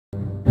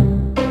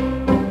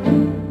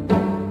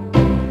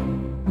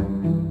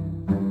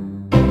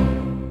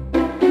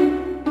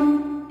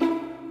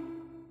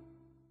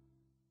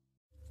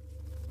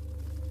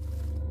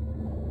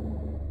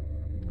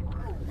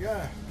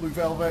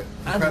Velvet,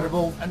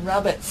 Incredible, and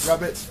Rabbits.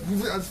 Rabbits.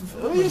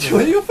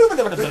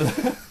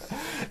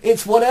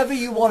 It's whatever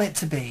you want it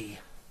to be.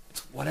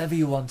 It's whatever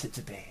you want it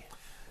to be.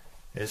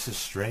 It's a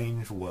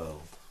strange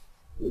world.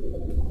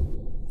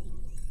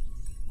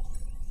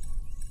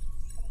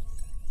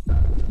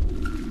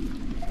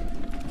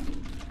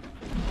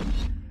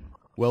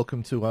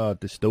 Welcome to our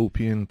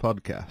dystopian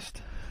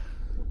podcast.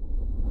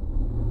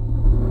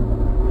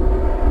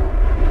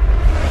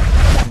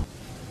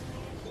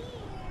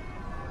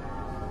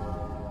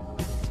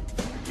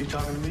 You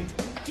talking to me?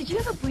 Did you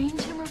have a brain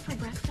tumor for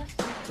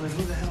breakfast? Well,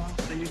 who the hell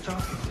else are you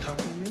talking to?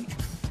 Talking to me?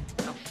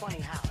 I'm funny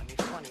how? I mean,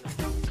 funny like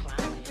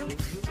clown.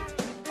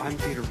 I'm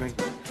Peter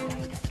Rickman.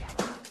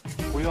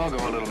 We all go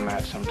a little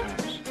mad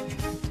sometimes.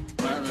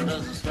 Man that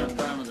doesn't spend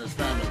time with his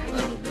family will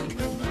never be a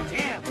real man.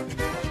 Yeah.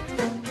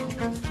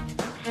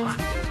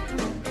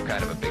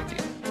 Kind of a big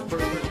deal.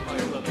 First rule of my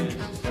love is,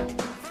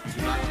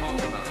 do not talk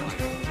about it like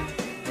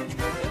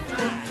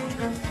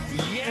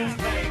Yeah,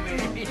 baby.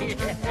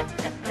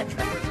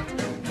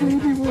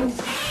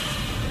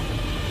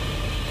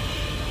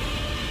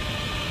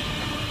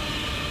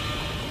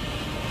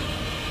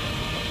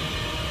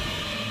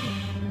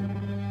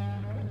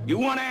 You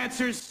want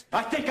answers?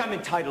 I think I'm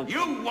entitled. You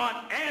want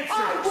answers?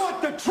 I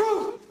want the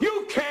truth!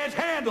 You can't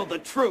handle the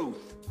truth!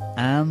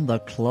 And the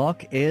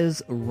clock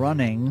is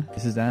running.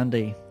 This is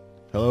Andy.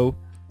 Hello,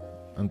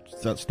 and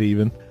that's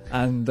Stephen.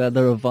 And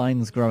there are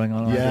vines growing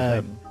on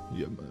everything.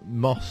 Yeah,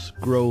 moss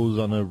grows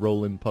on a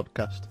rolling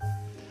podcast.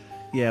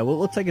 Yeah,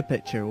 we'll take a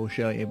picture. We'll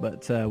show you.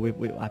 But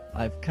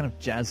I've kind of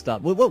jazzed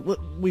up.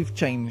 We've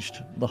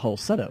changed the whole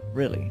setup,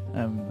 really.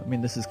 I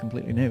mean, this is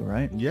completely new,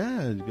 right?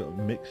 Yeah, you've got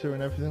a mixer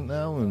and everything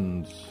now,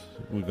 and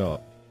we've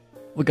got...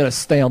 We've got to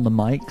stay on the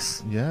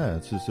mics. Yeah,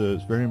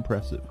 it's very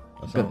impressive.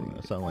 I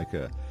sound like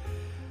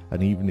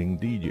an evening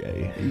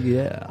DJ.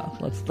 Yeah,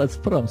 let's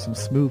put on some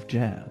smooth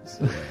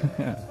jazz.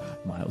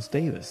 Miles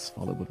Davis,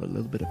 followed with a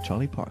little bit of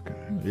Charlie Parker.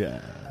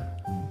 Yeah.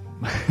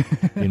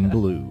 In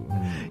Blue.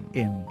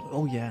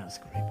 Oh yeah, that's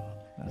great, Bob.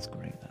 That's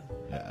great.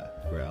 Yeah,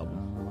 great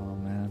album. Oh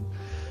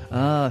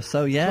man.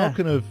 So yeah.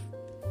 Talking of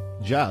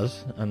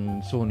jazz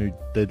and someone who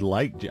did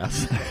like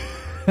jazz,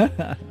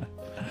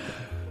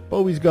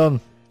 Bowie's gone.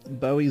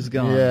 Bowie's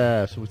gone.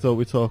 Yeah, so we thought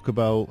we'd talk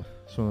about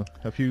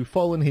a few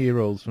fallen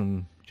heroes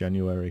from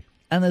January.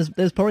 And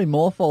there's probably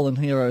more fallen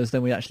heroes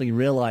than we actually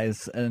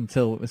realise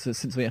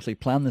since we actually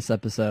planned this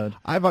episode.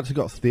 I've actually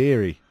got a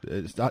theory.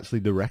 It's actually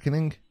the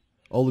reckoning.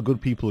 All the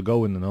good people are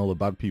going and all the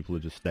bad people are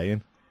just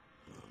staying.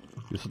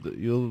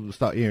 You'll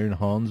start hearing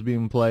horns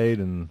being played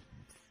and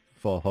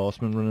four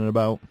horsemen running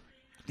about.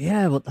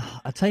 Yeah, but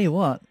I tell you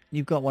what,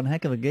 you've got one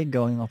heck of a gig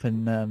going up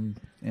in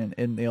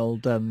the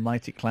old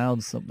Mighty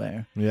Clouds up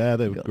there. Yeah,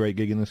 they've got a great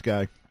gig in the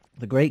sky.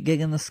 The Great Gig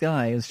in the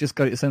Sky has just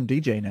got its own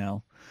DJ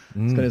now.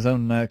 It's got his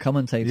own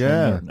commentator.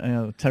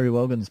 Yeah. Terry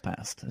Wogan's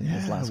passed.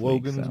 Yeah,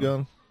 Wogan's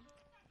gone.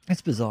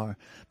 It's bizarre.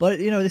 But,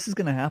 this is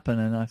going to happen,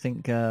 and I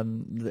think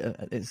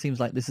it seems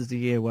like this is the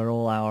year where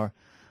all our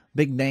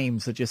big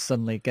names are just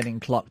suddenly getting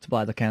clocked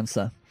by the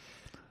cancer.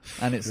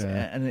 And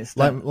it's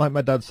like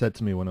my dad said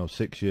to me when I was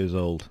 6 years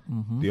old,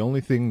 the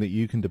only thing that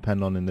you can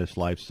depend on in this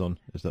life, son,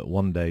 is that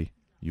one day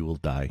you will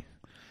die.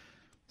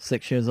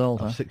 6 years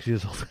old, I was 6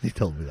 years old when he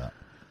told me that.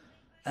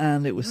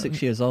 And it was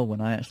 6 years old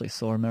when I actually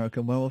saw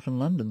American Werewolf in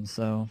London,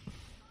 so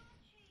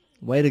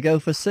way to go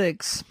for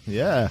 6.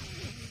 Yeah.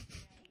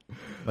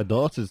 My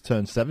daughter's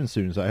turned 7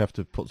 soon, so I have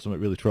to put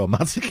something really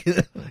traumatic in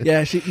it.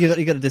 Yeah,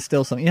 you got to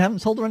distill something. You haven't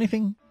told her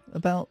anything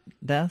about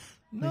death?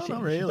 No,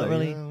 not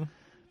really. No.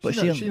 But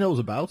she knows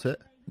about it.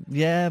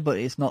 Yeah, but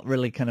it's not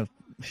really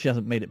she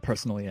hasn't made it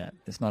personal yet.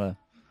 It's not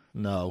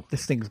No.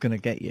 This thing's going to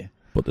get you.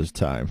 But there's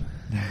time.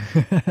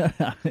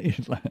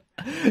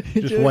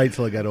 Just wait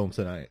till I get home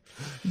tonight.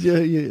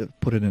 Yeah,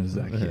 put it in a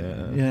Zach.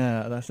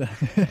 Yeah, that's it.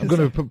 I'm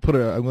going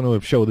to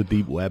show the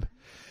deep web.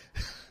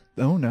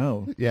 Oh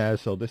no. Yeah,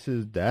 so this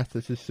is death,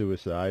 this is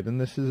suicide,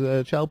 and this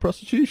is child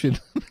prostitution.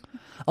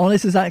 Oh,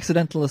 this is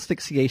accidental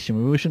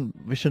asphyxiation. We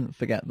shouldn't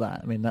forget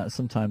that. I mean, that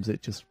sometimes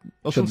it just...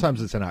 Well,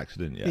 sometimes it's an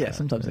accident, yeah. Yeah,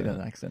 sometimes it's an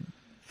accident.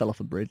 Fell off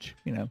a bridge,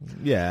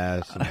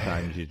 Yeah,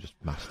 sometimes you're just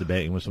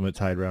masturbating with something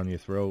tied around your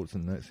throat,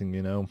 and next thing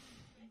you know...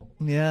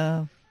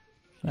 Yeah,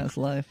 that's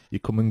life. You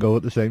come and go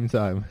at the same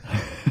time.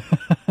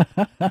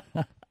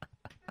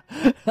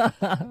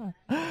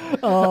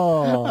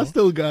 Oh, I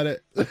still got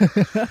it.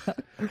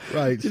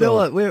 Right. You know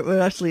what?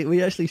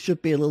 We actually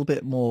should be a little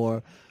bit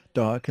more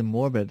dark and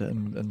morbid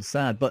and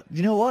sad. But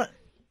you know what?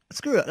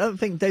 Screw it. I don't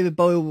think David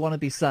Bowie would want to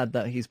be sad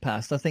that he's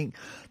passed. I think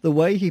the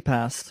way he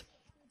passed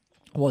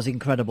was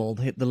incredible.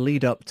 The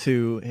lead up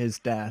to his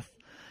death,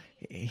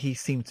 he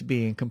seemed to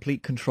be in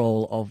complete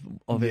control of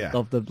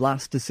the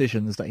last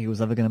decisions that he was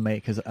ever going to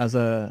make as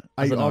an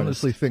honestly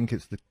artist. think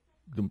it's the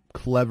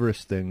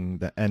cleverest thing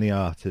that any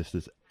artist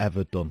has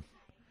ever done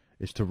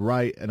is to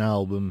write an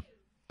album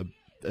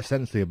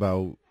essentially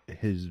about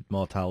his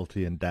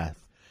mortality and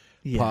death.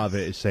 Yes. Part of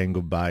it is saying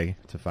goodbye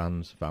to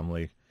fans,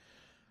 family,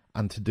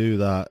 and to do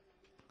that,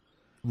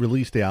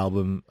 release the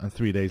album and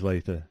 3 days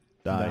later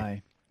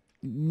die.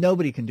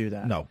 Nobody can do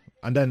that. No.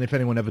 And then if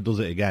anyone ever does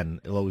it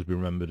again, it'll always be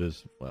remembered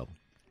as, well,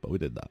 Bowie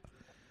did that.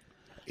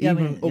 Yeah,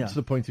 Even up to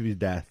the point of his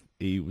death,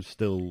 he was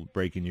still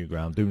breaking new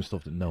ground, doing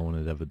stuff that no one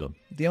had ever done.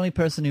 The only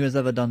person who has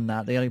ever done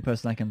that, the only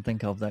person I can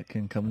think of that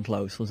can come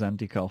close, was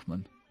Andy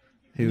Kaufman,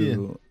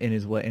 who, in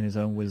his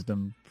own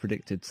wisdom,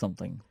 predicted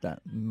something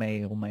that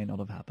may or may not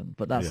have happened.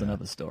 But that's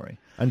another story.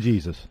 And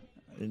Jesus.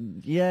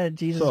 Yeah,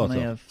 Jesus Sort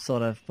may of. have,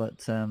 sort of,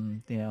 but so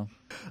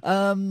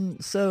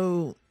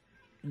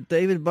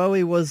David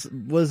Bowie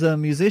was a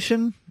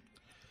musician.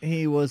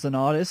 He was an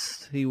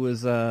artist. He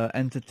was No,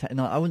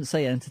 I wouldn't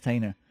say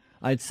entertainer.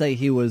 I'd say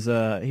he was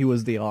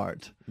the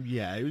art.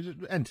 Yeah, he was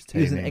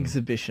entertaining. He was an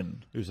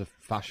exhibition. He was a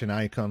fashion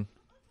icon.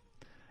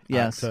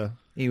 Yes, actor.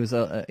 he was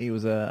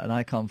an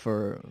icon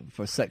for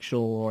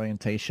sexual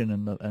orientation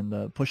and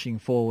the pushing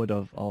forward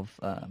of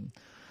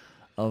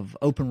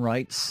open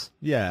rights.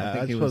 Yeah,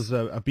 I I suppose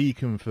a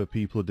beacon for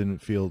people who didn't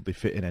feel they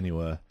fit in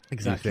anywhere.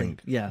 Exactly. You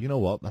think, yeah. You know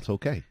what? That's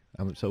okay.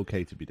 It's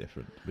okay to be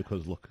different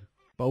because look,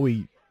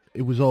 Bowie.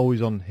 It was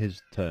always on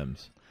his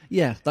terms.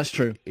 Yeah, that's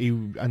true. He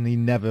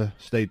never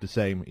stayed the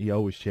same. He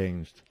always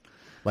changed.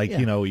 Like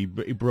he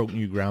broke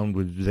new ground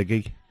with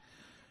Ziggy.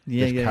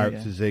 His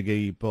character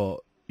Ziggy, but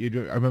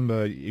I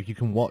remember if you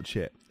can watch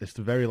it, it's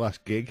the very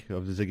last gig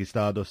of the Ziggy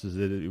Stardust.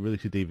 He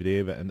released a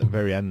DVD of it, and at the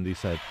very end he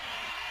said,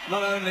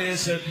 Not only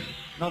is it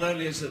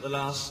the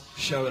last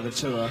show of the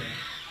tour,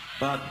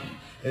 but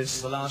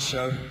it's the last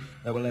show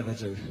that we'll ever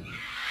do.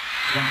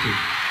 Thank you.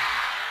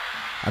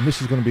 and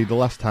this is going to be the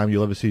last time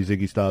you'll ever see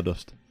Ziggy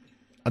Stardust.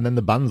 And then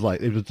the band's like,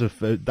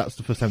 that's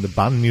the first time the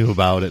band knew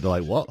about it. They're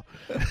like, what?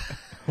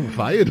 I'm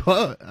fired,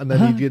 what? And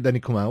then he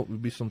come out, it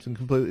would be something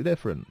completely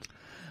different.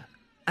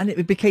 And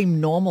it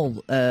became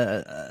normal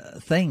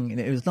thing.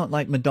 It was not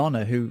like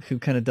Madonna who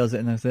kind of does it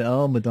and I said,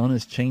 oh,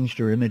 Madonna's changed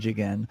her image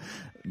again.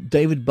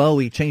 David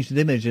Bowie changed his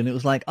image and it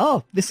was like,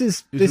 oh, this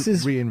is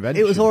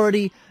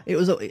reinvention. It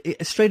was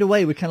straight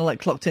away we kind of like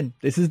clocked in.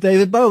 This is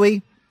David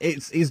Bowie.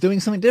 He's doing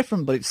something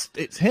different, but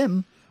it's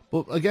him.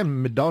 But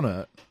again,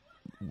 Madonna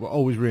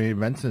always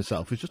reinventing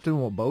herself. She's just doing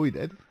what Bowie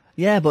did.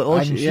 Yeah,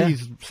 but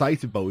she's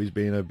cited Bowie as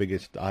being her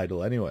biggest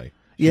idol anyway.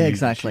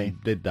 Exactly. She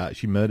did that.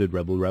 She murdered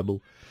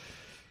Rebel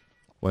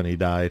when he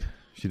died.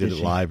 She did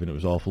it live and it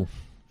was awful.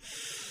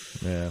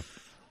 Yeah.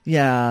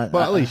 Yeah.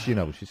 But at least,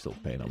 she's still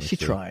paying homage. She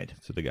tried.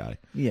 To the guy.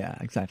 Yeah,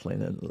 exactly.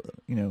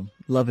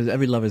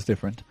 Every love is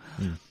different.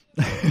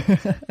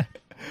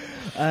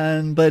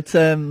 I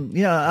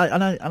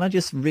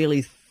just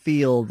really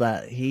feel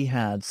that he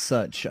had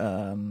such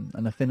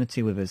an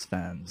affinity with his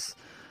fans,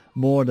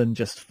 more than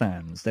just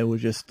fans. They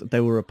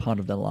were a part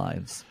of their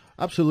lives.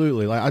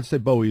 Absolutely. Like I'd say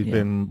Bowie's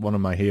been one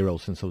of my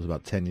heroes since I was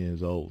about 10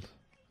 years old.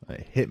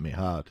 It hit me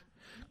hard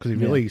because he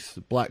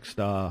released Black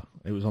Star.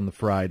 It was on the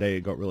Friday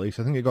it got released.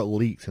 I think it got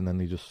leaked and then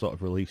he just sort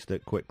of released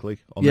it quickly,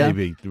 or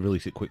maybe they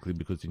released it quickly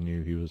because he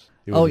knew he was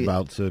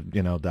about to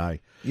die.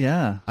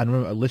 Yeah. I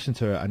remember I listened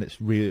to it and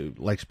it's really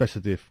like,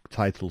 especially the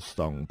title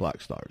song Black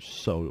Star.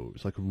 It's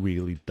like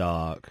really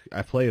dark.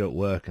 I play it at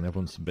work and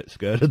everyone's a bit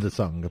scared of the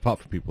song, apart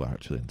from people who are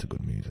actually into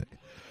good music.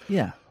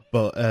 Yeah.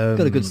 But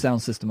got a good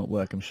sound system at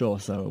work, I'm sure,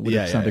 so it would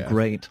have sounded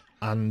great.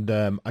 And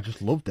I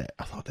just loved it.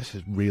 I thought, this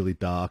is really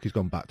dark. He's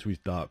gone back to his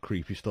dark,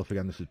 creepy stuff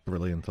again. This is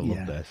brilliant. I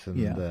love this.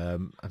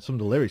 And some of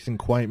the lyrics didn't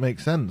quite make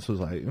sense. I was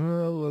like,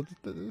 oh,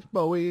 it's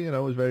Bowie,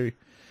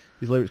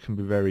 his lyrics can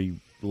be very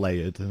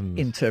layered and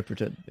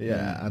interpreted.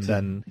 Yeah, and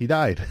then he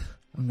died.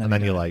 And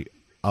then you're like,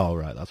 oh,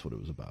 right, that's what it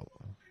was about.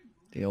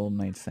 It all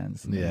made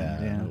sense.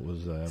 Yeah. It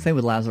was same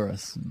with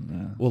Lazarus.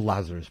 Well,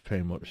 Lazarus,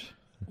 pretty much.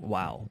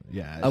 Wow.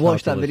 Yeah. I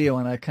watched that video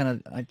and I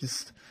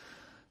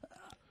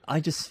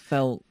just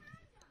felt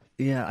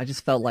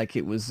like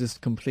it was just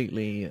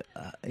completely.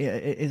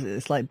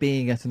 It's like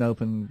being at an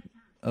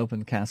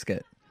open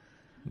casket.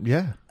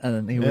 Yeah.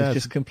 And he was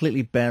just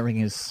completely bearing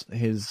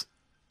his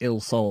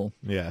ill soul.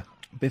 Yeah.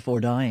 Before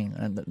dying,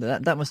 and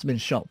that must have been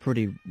shot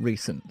pretty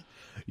recent.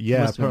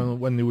 Yeah, apparently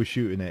when they were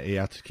shooting it, he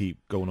had to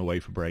keep going away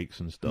for breaks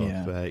and stuff.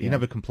 He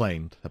never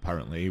complained.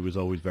 Apparently, he was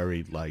always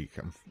very like,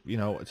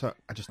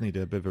 I just need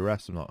a bit of a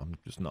rest. I'm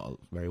just not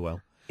very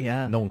well.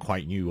 Yeah, no one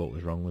quite knew what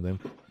was wrong with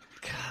him.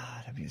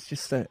 God, I mean, it's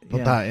just that.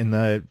 But that in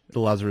the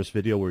Lazarus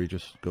video where he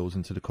just goes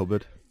into the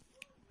cupboard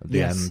at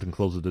the end and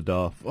closes the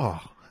door. Oh,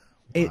 wow.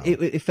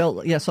 It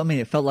felt So I mean,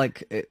 it felt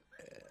like it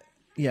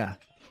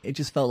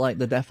just felt like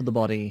the death of the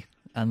body.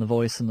 And the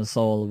voice and the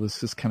soul was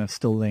just kind of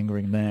still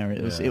lingering there.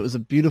 It was a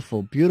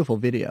beautiful, beautiful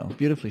video,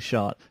 beautifully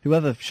shot.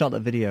 Whoever shot that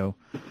video,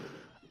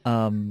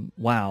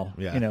 wow.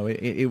 Yeah.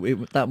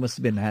 That must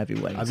have been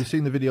heavyweight. Have you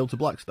seen the video to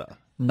Black Star?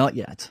 Not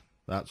yet.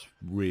 That's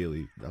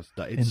really It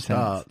intense.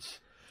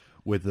 Starts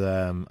with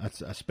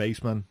a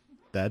spaceman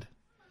dead.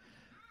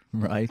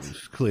 Right.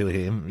 It's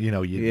clearly him. You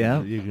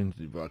can,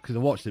 because I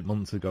watched it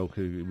months ago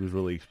because it was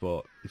released,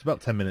 but it's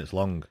about 10 minutes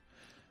long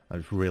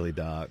and it's really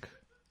dark.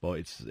 But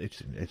it's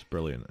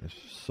brilliant. It's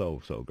so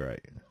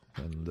great.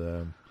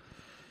 And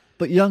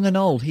but young and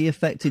old, he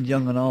affected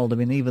young and old. I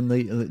mean, even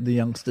the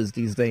youngsters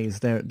these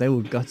days, they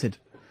were gutted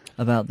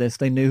about this.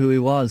 They knew who he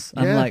was.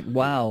 I'm like,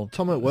 wow,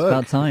 Tom at work. It's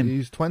about time.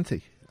 He's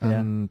 20,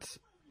 and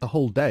the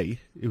whole day,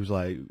 it was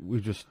like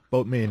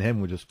both me and him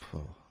were just.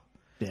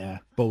 Yeah.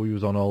 Bowie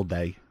was on all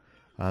day,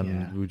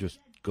 and we were just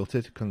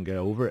gutted, couldn't get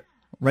over it.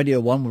 Radio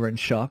 1 were in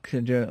shock.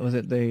 Was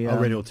it the...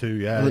 Radio 2,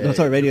 yeah. Oh,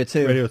 sorry, Radio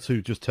 2. Radio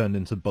 2 just turned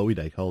into Bowie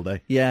Day all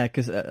day. Yeah,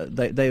 because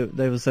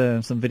there was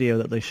some video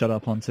that they shot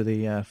up onto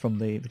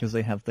because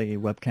they have the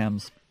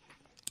webcams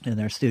in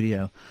their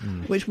studio,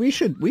 which we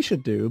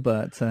should do,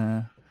 but...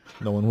 no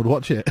one would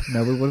watch it.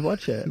 No one would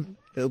watch it.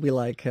 It'll be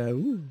like...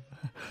 Ooh.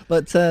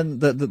 But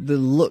the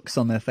looks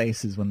on their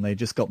faces when they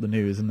just got the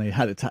news and they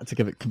had to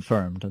give it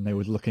confirmed, and they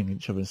were looking at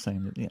each other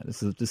saying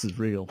that this is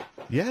real.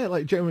 Yeah,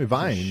 like Jeremy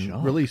Vine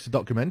released a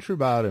documentary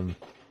about him,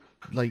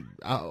 like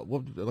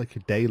a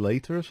day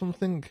later or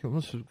something.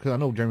 Because I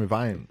know Jeremy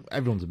Vine,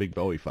 everyone's a big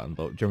Bowie fan,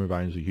 but Jeremy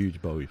Vine's a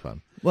huge Bowie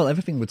fan. Well,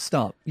 everything would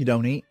stop. You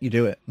don't eat, you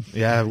do it.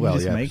 Yeah, well,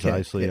 you just make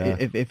precisely.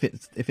 It. Yeah.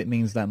 If it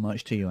means that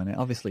much to you, and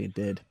obviously it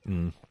did.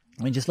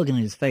 I mean, just looking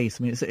at his face,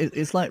 I mean,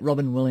 it's like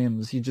Robin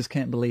Williams. You just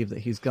can't believe that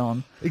he's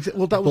gone.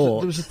 Well, there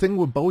was a thing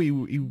with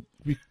Bowie.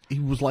 He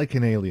was like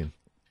an alien,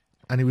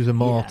 and he was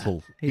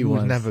immortal. Yeah, he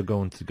was never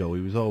going to go.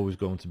 He was always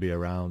going to be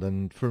around,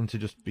 and for him to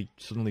just be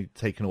suddenly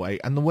taken away,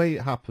 and the way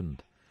it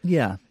happened.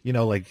 Yeah.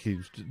 Like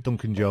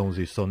Duncan Jones,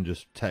 his son,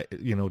 just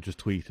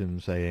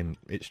tweeting saying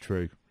it's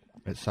true.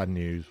 It's sad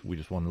news. We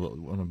just want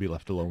to be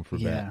left alone for a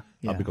bit. Yeah.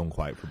 I'll be gone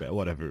quiet for a bit,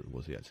 whatever it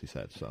was he actually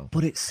said. So,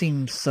 but it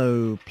seemed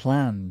so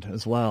planned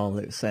as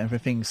well.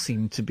 Everything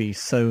seemed to be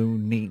so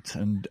neat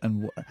and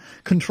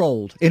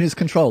controlled. In his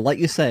control, like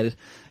you said,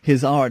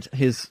 his art,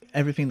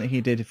 everything that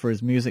he did for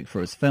his music, for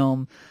his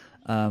film,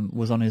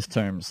 was on his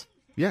terms.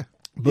 Yeah.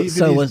 But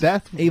even his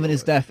death. Even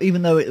his death,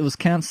 even though it was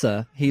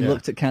cancer, he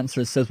looked at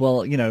cancer and says,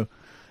 "Well,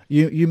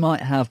 you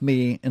might have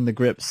me in the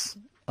grips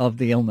of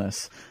the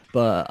illness,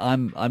 but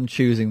I'm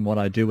choosing what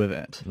I do with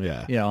it.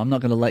 Yeah. I'm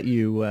not going to let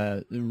you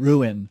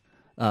ruin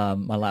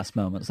my last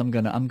moments. I'm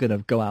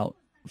gonna go out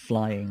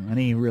flying," and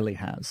he really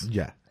has.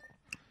 Yeah.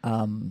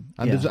 I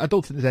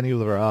don't think there's any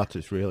other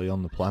artist really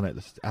on the planet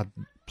that's had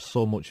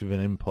so much of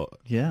an input,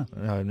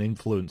 an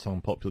influence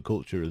on popular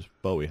culture as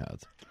Bowie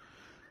had.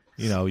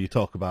 You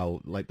talk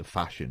about like the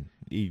fashion.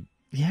 He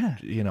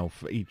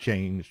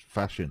changed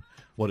fashion,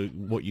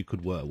 what you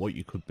could wear, what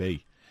you could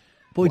be.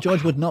 Boy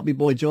George would not be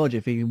Boy George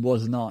if he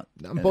was not.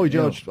 Boy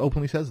George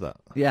openly says that.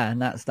 Yeah,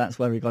 and that's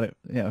where he got it.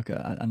 Yeah, okay.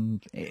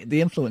 And the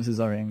influences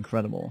are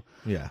incredible.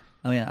 Yeah.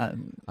 I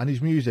mean, and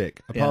his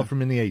music, apart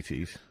from in the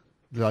 80s,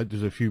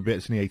 there's a few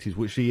bits in the 80s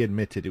which he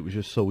admitted it was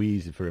just so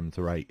easy for him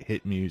to write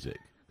hit music,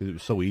 because it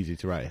was so easy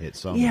to write a hit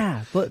song.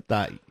 Yeah, but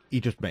that he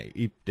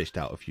dished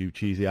out a few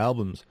cheesy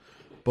albums,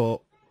 but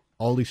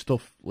all these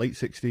stuff, late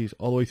 60s,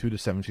 all the way through the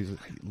 70s,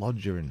 like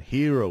Lodger and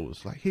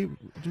Heroes.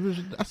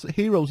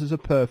 Heroes is a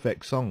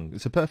perfect song.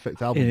 It's a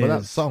perfect album, but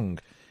that song,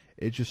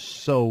 it's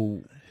just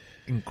so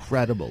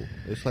incredible.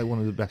 It's like one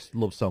of the best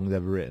love songs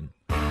ever written.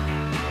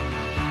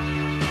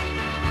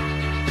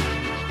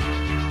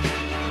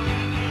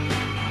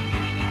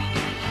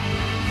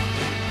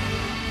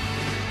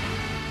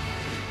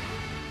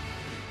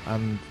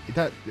 And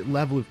that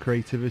level of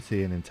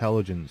creativity and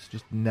intelligence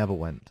just never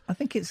went. I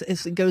think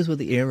it goes with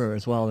the era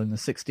as well. In the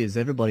 60s,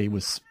 everybody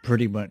was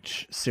pretty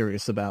much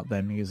serious about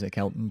their music.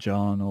 Elton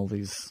John, all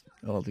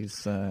of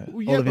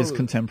his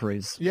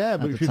contemporaries. Yeah,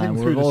 but if you think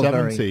through the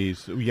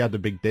 70s, we had the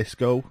big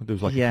disco. There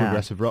was like a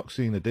progressive rock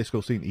scene, a disco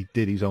scene. He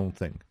did his own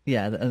thing.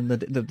 Yeah, and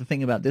the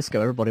thing about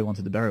disco, everybody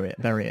wanted to bury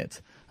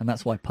it, and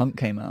that's why punk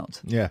came out.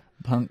 Yeah,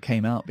 punk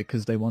came out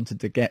because they wanted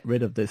to get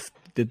rid of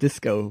the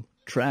disco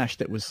trash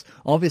that was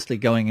obviously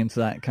going into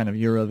that kind of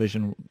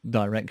Eurovision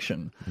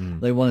direction.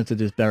 They wanted to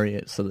just bury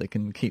it so they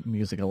can keep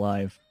music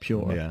alive,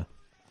 pure. Yeah.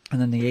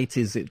 And then the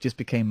 80s, it just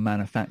became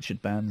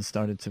manufactured bands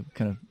started to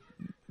kind of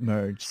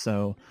emerge.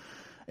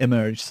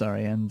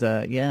 And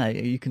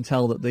you can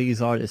tell that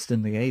these artists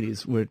in the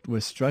 80s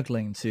were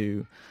struggling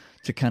to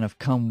kind of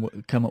come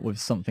up with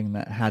something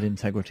that had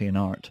integrity in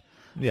art.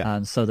 Yeah.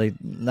 And so they,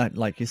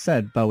 like you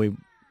said, Bowie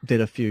did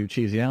a few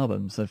cheesy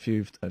albums, a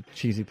few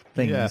cheesy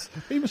things. Yeah,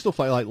 even stuff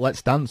like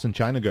Let's Dance and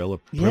China Girl are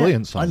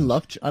brilliant songs.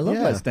 I love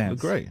Let's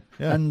Dance. They're great.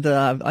 Yeah. And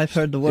I've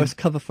heard the worst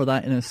cover for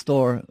that in a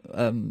store.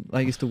 I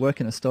used to work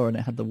in a store and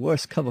it had the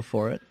worst cover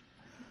for it.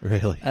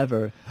 Really?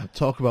 Ever.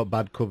 Talk about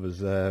bad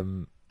covers.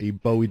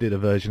 Bowie did a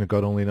version of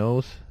God Only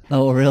Knows.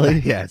 Oh, really?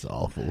 Yeah, it's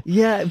awful.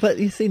 Yeah, but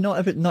you see, not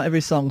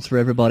every song's for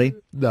everybody.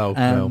 No.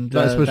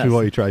 That's especially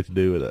what he tried to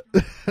do with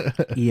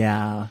it.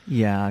 yeah,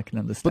 I can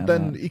understand. But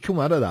then he come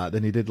out of that.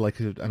 Then he did like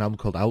an album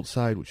called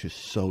Outside, which is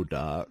so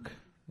dark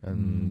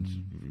and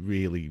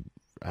really.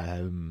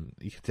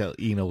 You can tell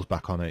Eno's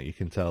back on it. You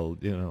can tell,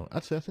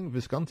 Actually, I think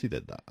Visconti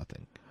did that. I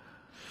think,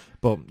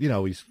 but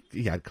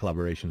he had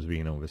collaborations with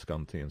Eno,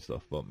 Visconti, and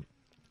stuff. But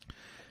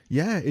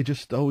yeah, it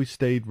just always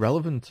stayed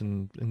relevant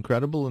and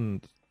incredible,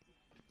 and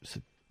it's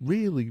a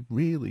really,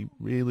 really,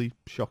 really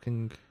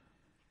shocking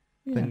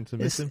thing to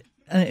miss him.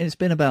 It's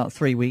been about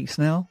 3 weeks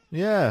now.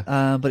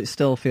 Yeah. But it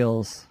still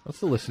feels... I'm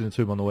still listening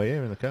to him on the way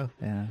here in the car.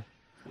 Yeah.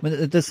 I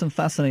mean, there's some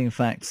fascinating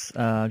facts.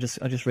 I'll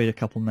just read a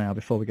couple now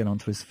before we get on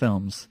to his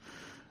films.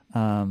 Just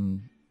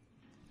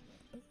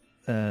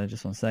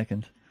one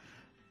second.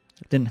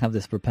 Didn't have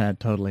this prepared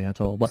totally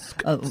at all. But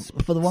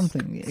for the one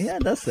thing, yeah,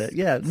 that's it.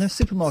 Yeah, no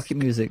supermarket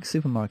music,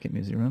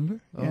 remember?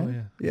 Oh,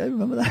 yeah. Yeah,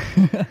 remember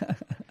that?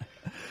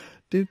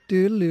 Do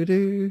do do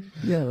do.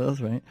 Yeah,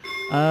 that's right.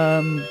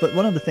 But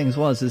one of the things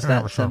is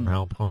that some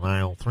help on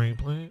aisle 3,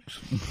 please.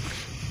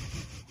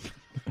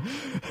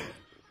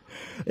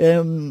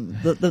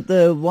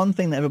 the one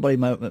thing that everybody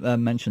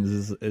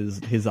mentions is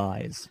his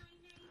eyes.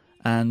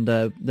 And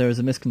there is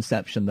a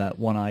misconception that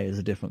one eye is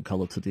a different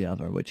color to the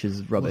other, which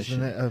is rubbish.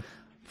 Wasn't it a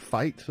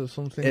fight or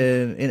something?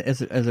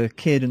 As a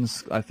kid,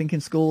 I think in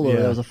school, or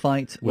there was a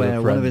fight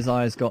where one of his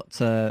eyes got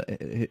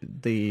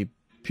the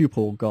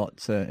pupil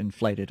got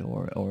inflated,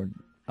 or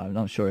I'm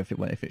not sure if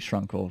it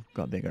shrunk or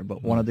got bigger,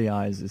 but one of the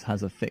eyes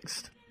has a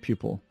fixed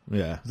pupil,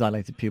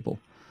 dilated pupil.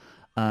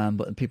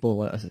 But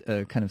people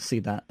kind of see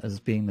that as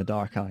being the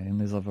dark eye and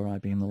his other eye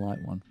being the light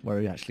one, where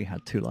he actually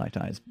had 2 light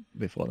eyes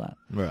before that.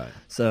 Right.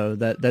 So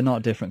they're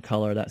not different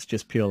color. That's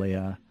just purely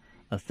a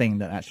thing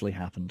that actually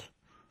happened.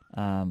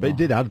 But it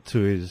did add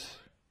to his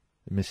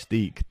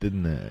mystique,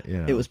 didn't it? You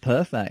know? It was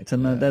perfect.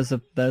 And there's a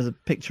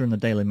picture in the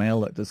Daily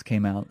Mail that just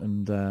came out,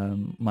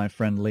 and my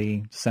friend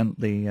Lee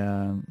sent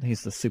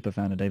he's the super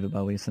fan of David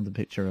Bowie, sent a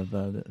picture of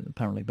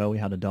apparently Bowie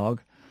had a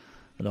dog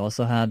that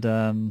also had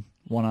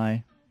one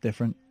eye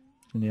different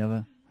than the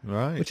other,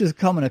 right? Which is a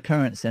common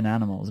occurrence in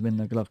animals. I mean,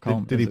 the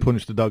glaucoma. Did he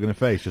punch the dog in the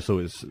face just so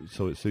it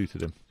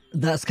suited him?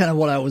 That's kind of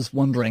what I was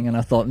wondering, and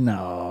I thought,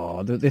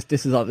 no,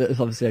 this is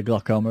obviously a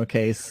glaucoma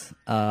case.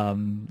 For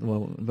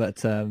him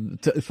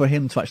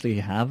to actually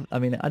have, I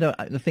mean,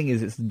 the thing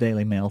is, it's the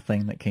Daily Mail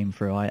thing that came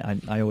through. I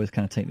always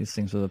kind of take these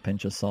things with a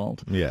pinch of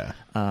salt. Yeah.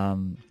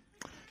 The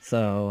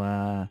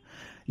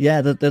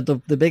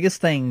biggest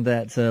thing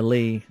that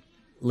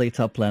Lee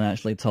Tuplin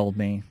actually told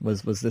me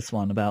was this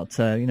one about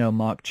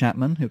Mark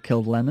Chapman, who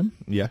killed Lennon.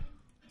 Yeah.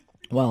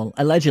 Well,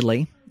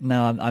 allegedly.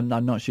 Now I'm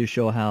not too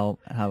sure how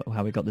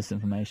we got this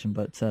information,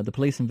 but the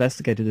police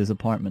investigated his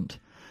apartment,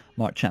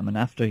 Mark Chapman,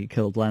 after he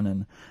killed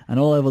Lennon, and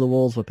all over the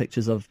walls were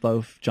pictures of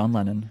both John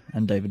Lennon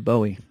and David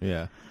Bowie.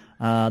 Yeah.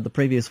 The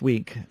previous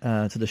week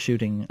to the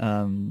shooting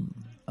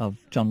of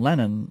John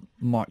Lennon,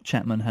 Mark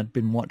Chapman had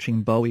been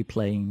watching Bowie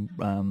playing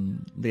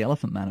The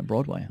Elephant Man at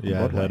Broadway.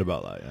 Yeah, I've heard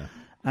about that. Yeah.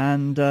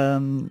 And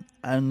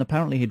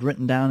apparently he'd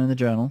written down in the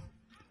journal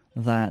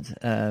that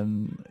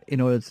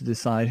in order to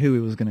decide who he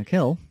was going to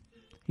kill,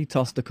 he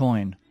tossed a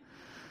coin,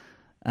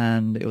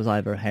 and it was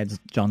either heads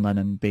John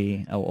Lennon,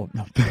 B, or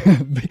no, B.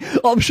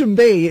 Option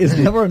B is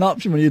never an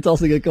option when you're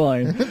tossing a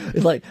coin.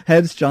 It's like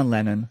heads John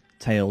Lennon,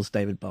 tails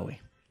David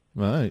Bowie.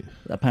 Right.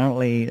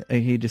 Apparently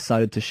he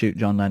decided to shoot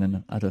John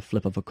Lennon at a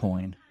flip of a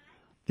coin.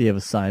 The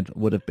other side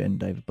would have been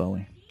David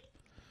Bowie.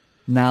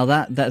 Now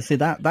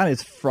that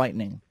is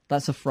frightening.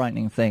 That's a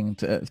frightening thing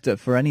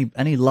for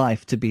any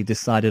life to be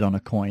decided on a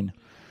coin.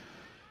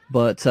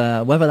 But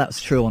whether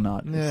that's true or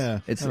not,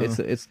 that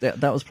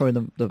was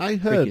probably the I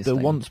heard that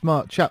thing. Once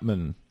Mark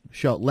Chapman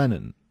shot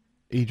Lennon,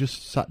 he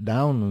just sat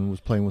down and was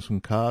playing with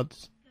some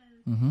cards.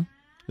 Mm-hmm.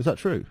 Is that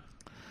true?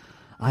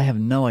 I have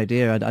no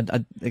idea.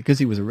 Because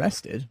he was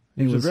arrested.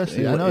 He was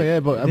arrested. I know, yeah,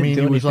 but I mean,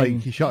 he was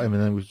like he shot him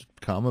and then was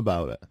calm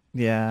about it.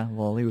 Yeah,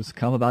 well, he was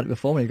calm about it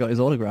before when he got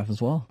his autograph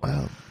as well.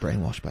 Well,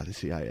 brainwashed by the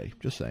CIA.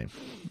 Just saying.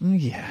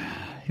 Yeah,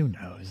 who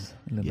knows?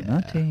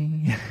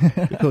 Illuminati.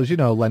 Yeah. Because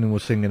Lennon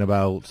was singing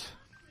about,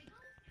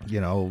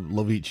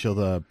 love each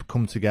other,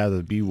 come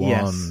together, be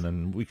one,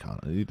 and we can't.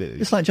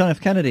 Just like John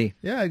F. Kennedy.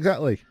 Yeah,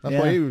 exactly. That's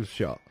why he was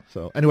shot.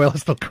 So anyway,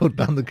 let's not go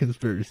down the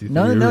conspiracy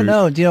theory.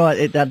 No. Do you know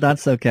what?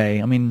 That's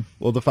okay. I mean,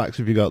 well, the facts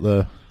have you got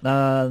there?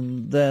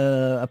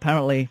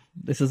 Apparently,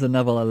 this is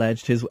another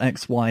alleged. His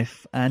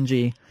ex-wife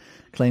Angie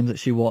claims that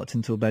she walked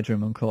into a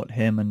bedroom and caught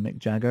him and Mick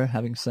Jagger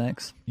having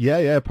sex. Yeah.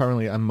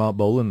 Apparently, and Mark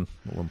Bolan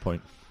at one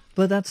point.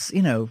 But that's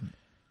when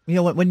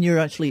you're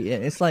actually,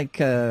 it's like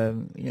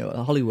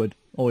Hollywood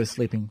always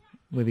sleeping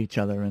with each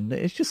other, and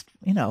it's just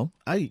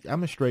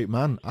I'm a straight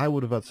man. I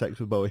would have had sex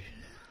with Bowie.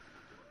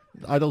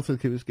 I don't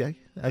think he was gay.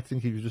 I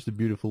think he was just a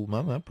beautiful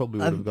man. I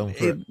probably would have gone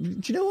for it. Do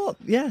you know what?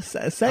 Yes,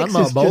 sex and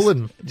Mark is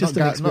Bolan. just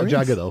not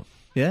Jagger though.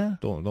 Yeah.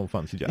 Don't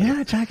fancy Jagger.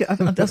 Yeah, Jagger.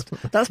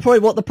 That's probably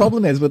what the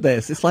problem is with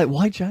this. It's like,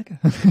 why Jagger?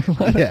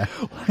 Yeah.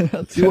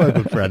 You were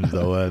good friends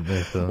though, weren't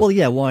they? So. Well,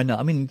 yeah, why not?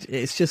 I mean,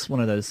 it's just one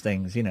of those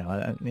things,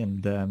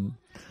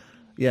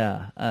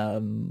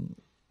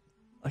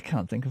 I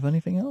can't think of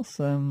anything else.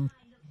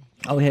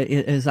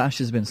 His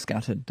ashes have been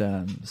scattered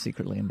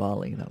secretly in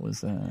Bali. That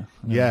was...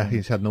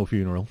 he's had no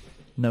funeral.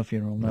 No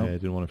funeral, no. Yeah, he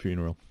didn't want a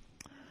funeral.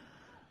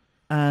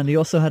 And he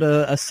also had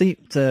a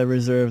seat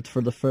reserved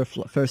for the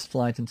first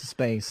flight into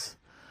space.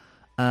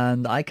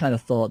 And I kind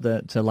of thought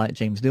that, like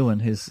James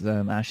Doohan, his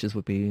ashes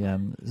would be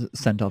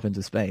sent off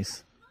into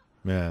space.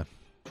 Yeah.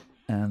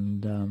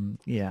 And,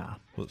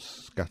 But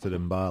scattered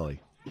in Bali.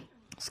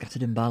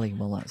 Scattered in Bali.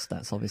 Well,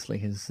 that's obviously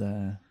his...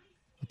 a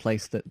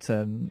place that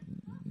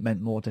meant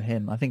more to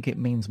him. I think it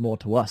means more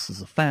to us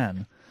as a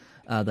fan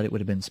that it would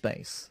have been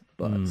space,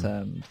 but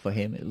for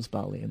him it was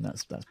Bali, and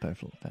that's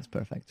perfect. That's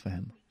perfect for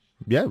him.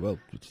 Yeah, well,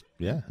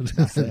 yeah.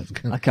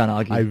 I can't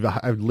argue.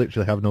 I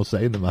literally have no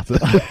say in the matter.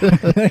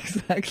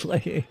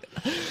 Exactly.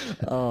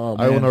 Oh,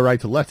 I man. want to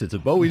write a letter to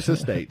Bowie's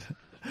estate.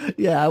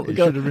 Yeah, It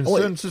should have been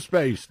sent to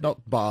space,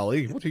 not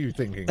barley. What are you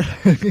thinking?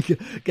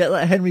 Get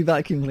that Henry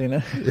vacuum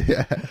cleaner.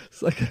 Yeah.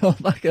 Suck it all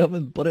back up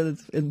and put it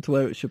into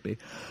where it should be.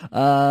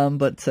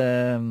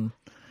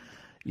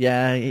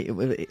 Yeah,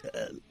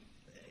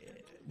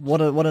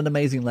 what an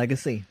amazing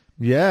legacy.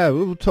 Yeah,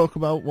 we'll talk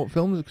about what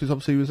films, because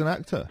obviously he was an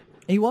actor.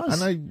 He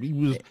was. And he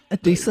was a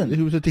decent.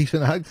 He was a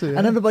decent actor. Yeah.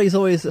 And everybody's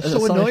always so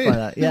astonished annoying. by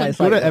that. Yeah, He's it's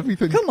good like, at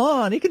everything. Come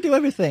on, he can do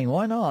everything.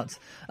 Why not?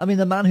 I mean,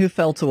 The Man Who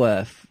Fell to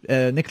Earth,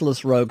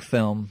 Nicholas Roeg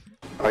film.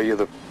 Are you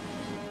the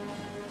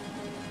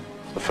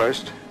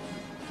first?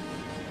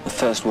 The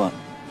first what?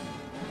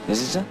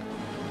 Visitor?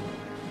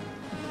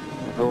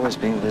 I've always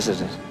been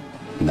visited.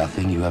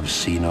 Nothing you have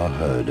seen or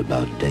heard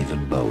about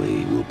David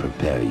Bowie will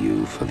prepare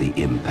you for the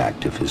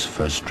impact of his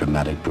first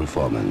dramatic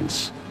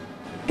performance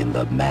in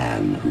The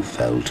Man Who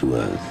Fell to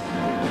Earth.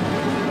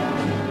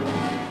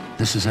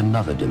 This is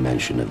another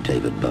dimension of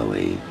David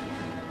Bowie,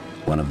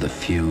 one of the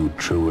few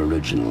true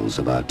originals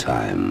of our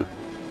time.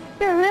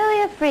 You're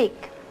really a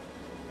freak.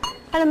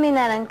 I don't mean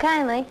that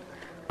unkindly.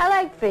 I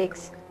like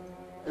freaks.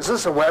 Is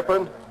this a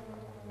weapon?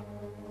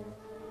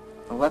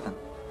 A weapon?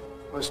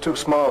 It's too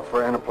small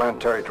for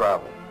interplanetary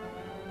travel.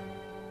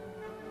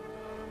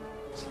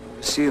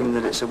 Assume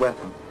that it's a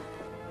weapon.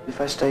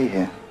 If I stay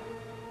here,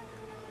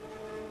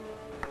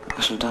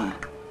 I shall die.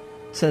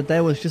 So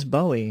there was just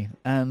Bowie,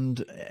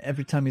 and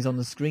every time he's on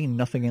the screen,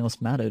 nothing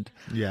else mattered.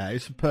 Yeah,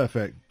 it's a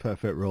perfect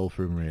role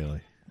for him,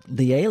 really.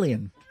 The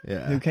alien,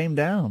 Yeah. who came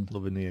down.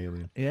 Loving the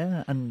alien.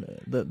 Yeah, and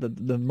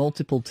the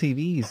multiple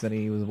TVs that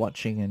he was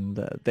watching, and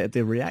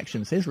the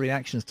reactions, his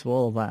reactions to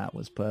all of that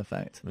was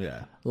perfect.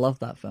 Yeah.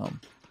 Loved that film.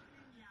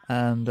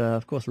 And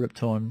of course, Rip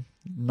Torn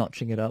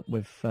notching it up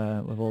with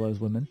all those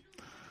women.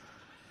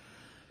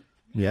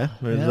 Yeah,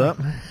 where's Yeah.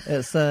 that?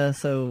 It's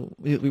so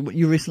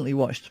you recently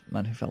watched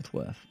Man Who Fell to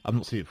Earth. I've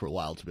not seen it for a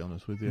while, to be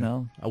honest with you.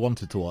 No. I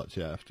wanted to watch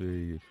it after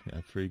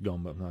he'd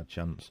gone, but I've not had a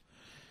chance.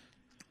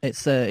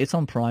 It's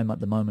on Prime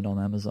at the moment on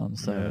Amazon,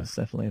 so Yeah. it's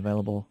definitely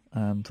available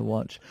to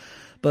watch.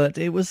 But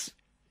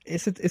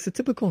it's a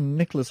typical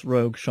Nicholas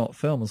Roeg short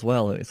film as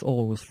well. It's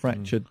always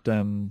fractured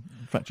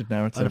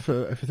narrative.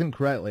 And if I think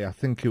correctly, I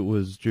think it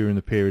was during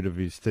the period of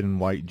his Thin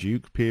White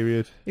Duke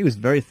period. He was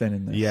very thin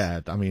in this. Yeah,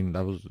 I mean,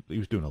 he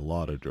was doing a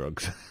lot of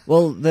drugs.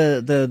 Well,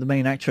 the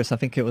main actress, I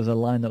think it was a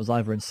line that was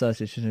either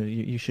inserted.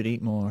 You should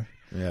eat more.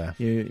 Yeah.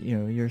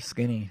 You're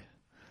skinny.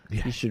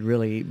 Yeah. You should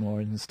really eat more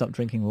and stop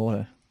drinking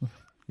water.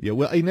 Yeah,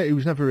 well, he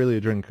was never really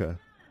a drinker.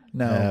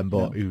 No,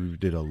 but no. he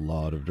did a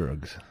lot of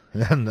drugs.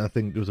 And I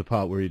think there was a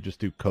part where he'd just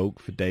do coke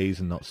for days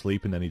and not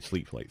sleep, and then he'd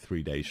sleep for like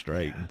 3 days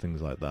straight and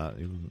things like that.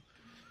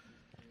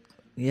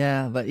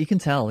 Yeah, but you can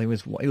tell he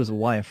was a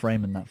wire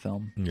frame in that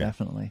film,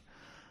 definitely.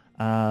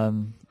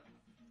 And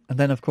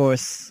then, of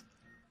course,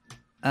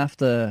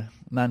 after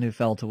Man Who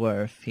Fell to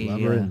Earth,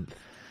 Labyrinth.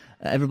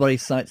 Everybody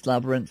cites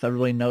Labyrinth.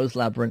 Everybody knows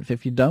Labyrinth.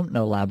 If you don't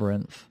know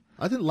Labyrinth,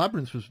 I think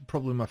Labyrinth was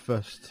probably my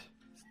first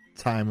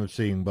time of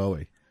seeing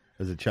Bowie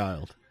as a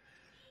child.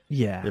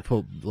 yeah, They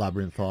put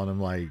Labyrinth on, I'm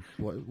like,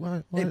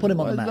 why They put him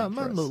on the does map that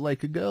for man us. look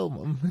like a girl,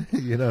 Mum?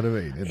 You know what I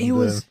mean? And, it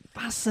was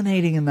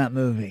fascinating in that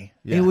movie.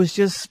 Yeah. It was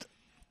just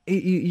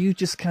you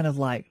just kind of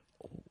like,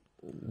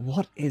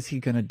 what is he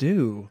gonna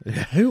do?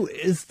 Who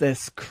is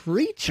this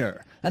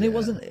creature? And it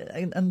wasn't,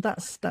 and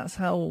that's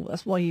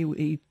why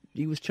he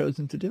was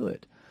chosen to do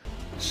it.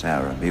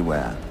 Sarah,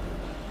 beware.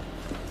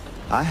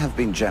 I have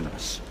been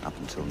generous up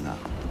until now,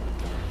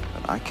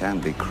 but I can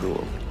be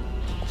cruel.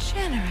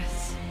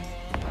 Generous.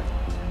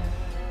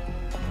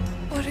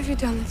 What have you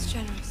done that's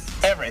generous?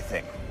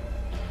 Everything.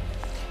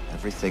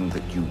 Everything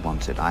that you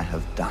wanted, I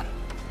have done.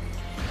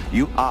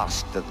 You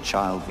asked that the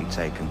child be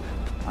taken.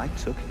 I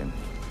took him.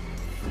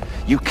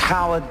 You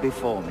cowered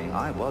before me.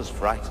 I was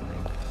frightening.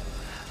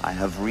 I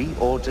have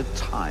reordered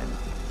time.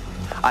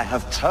 I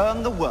have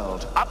turned the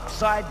world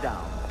upside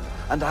down.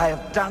 And I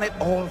have done it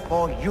all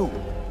for you.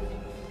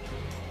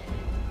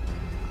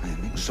 I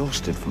am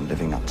exhausted from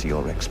living up to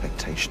your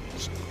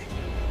expectations.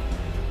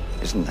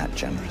 Isn't that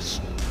generous?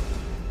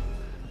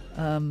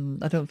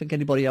 I don't think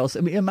anybody else.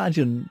 I mean,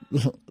 imagine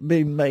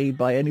being made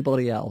by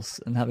anybody else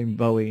and having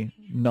Bowie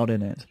not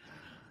in it.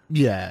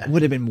 Yeah.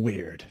 Would have been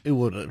weird. It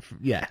would have.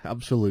 Yeah,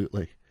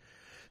 absolutely.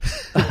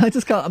 I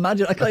just can't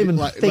imagine. I can't even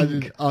think.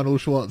 Imagine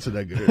Arnold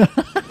Schwarzenegger.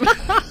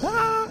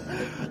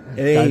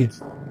 Hey,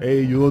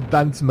 Hey, you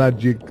dance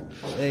magic.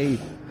 hey,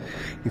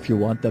 if you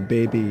want a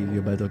baby,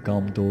 you better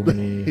come to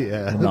me.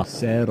 Yeah. Not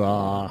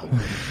Sarah.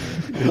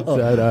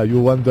 Sarah,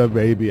 you want a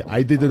baby.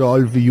 I did it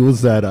all for you,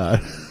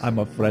 Sarah. I'm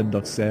a friend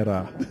of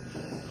Sarah.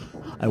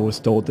 I was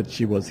told that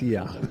she was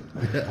here.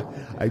 Yeah,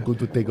 I go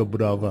to take a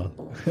brother.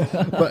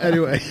 But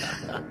anyway.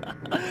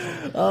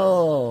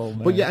 Oh,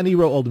 man. But yeah, and he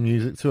wrote all the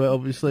music to it,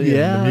 obviously.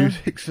 Yeah. And the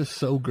music's just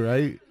so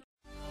great.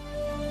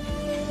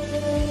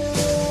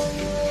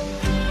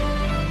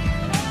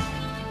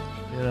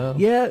 You know?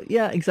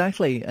 Yeah,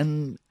 exactly.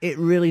 And it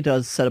really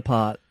does set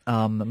apart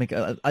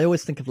I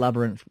always think of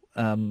Labyrinth.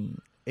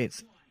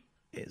 It's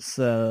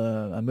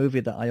a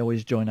movie that I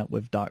always join up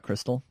with Dark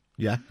Crystal.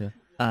 Yeah.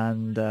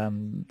 And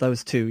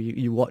those two,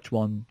 you watch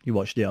one, you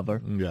watch the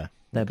other. Yeah.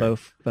 They're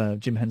both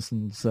Jim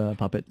Henson's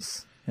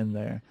puppets in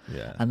there.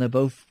 Yeah. And they're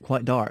both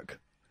quite dark.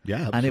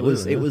 Yeah, and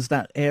absolutely, it was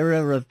that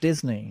era of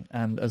Disney,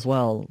 and as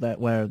well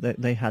where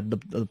they had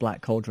the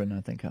Black Cauldron. I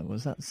think it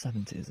was that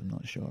 70s. I'm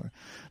not sure,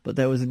 but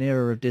there was an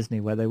era of Disney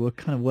where they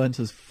weren't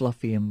as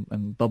fluffy and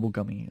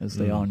bubblegummy as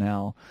they are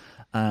now,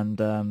 and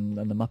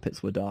the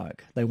Muppets were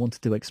dark. They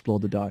wanted to explore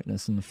the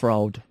darkness, and the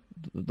Fraud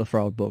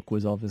book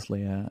was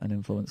obviously an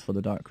influence for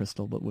the Dark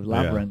Crystal. But with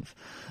Labyrinth,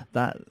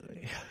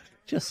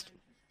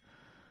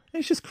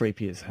 it's just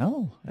creepy as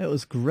hell. It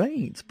was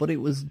great, but it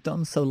was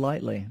done so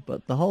lightly.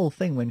 But the whole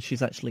thing when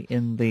she's actually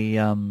in the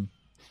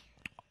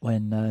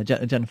when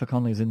Jennifer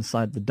Connelly's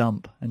inside the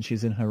dump and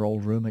she's in her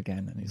old room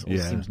again, and it all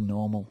seems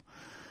normal,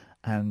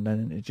 and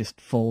then it just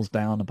falls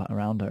down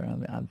around her. I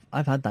mean,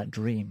 I've had that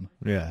dream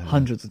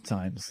hundreds of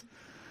times.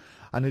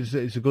 And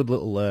it's a good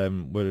little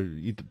where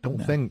you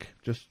don't think,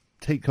 just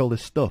take all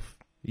this stuff,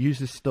 use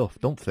this stuff.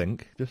 Don't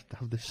think, just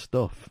have this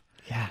stuff.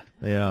 Yeah.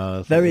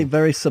 Very,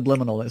 very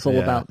subliminal. It's all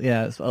about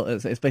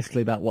it's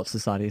basically about what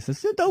society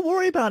says. Don't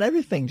worry about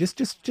everything. Just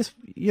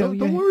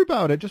don't worry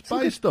about it. Just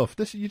buy stuff.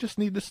 You just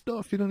need the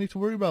stuff. You don't need to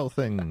worry about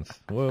things.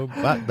 Well,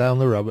 back down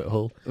the rabbit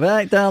hole.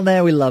 Right down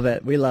there, we love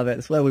it.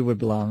 It's where we would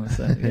belong.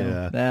 So,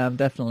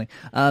 definitely.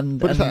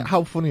 But it's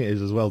how funny it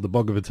is as well. The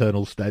Bog of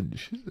Eternal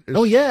Stench.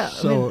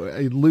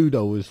 So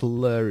Ludo is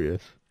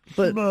hilarious.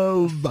 But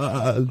so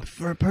bad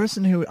for a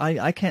person who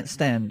I can't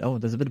stand. Oh,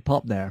 there's a bit of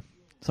pop there.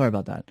 Sorry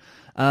about that.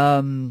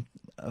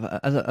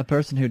 As a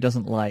person who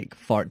doesn't like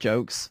fart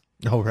jokes,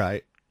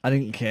 right, I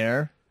didn't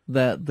care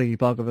that the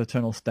Bog of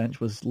Eternal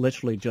Stench was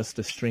literally just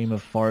a stream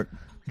of fart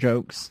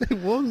jokes. It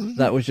was.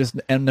 That was just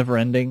never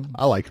ending.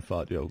 I like a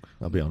fart joke,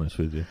 I'll be honest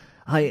with you.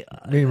 Me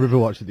and River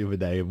watched it the other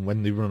day, and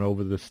when they run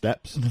over the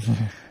steps,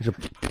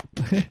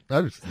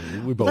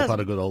 we both had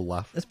a good old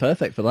laugh. It's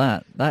perfect for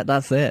that.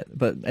 That's it.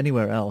 But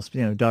anywhere else,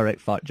 direct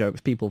fart jokes,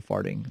 people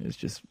farting, is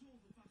just...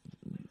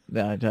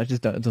 Yeah, I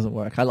just don't. It doesn't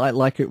work. I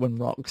like it when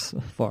rocks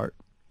fart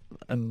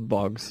and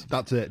bogs.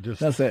 That's it.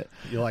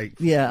 You like?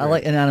 Yeah, I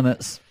like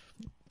inanimates.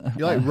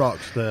 You like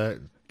rocks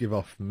that give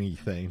off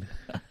methane.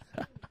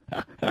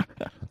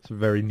 It's a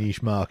very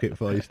niche market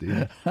for you,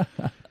 Steve. I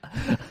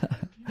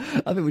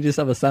think we just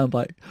have a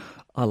soundbite.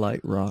 I like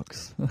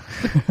rocks.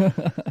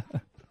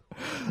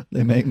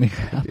 They make me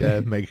happy. Yeah,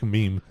 make a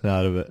meme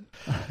out of it.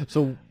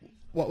 So,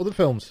 what were the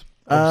films?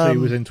 Obviously,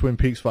 he was in Twin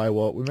Peaks Fire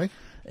Walk with Me.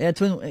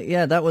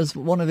 Yeah, that was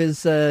one of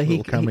his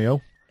little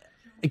cameo.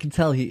 You can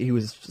tell he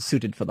was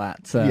suited for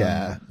that.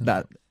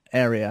 That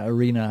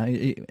arena.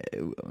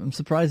 I'm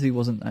surprised he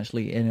wasn't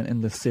actually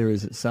in the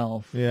series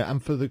itself. Yeah, and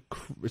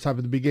it's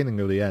either the beginning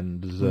or the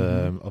end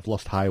of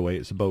Lost Highway.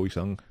 It's a Bowie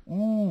song.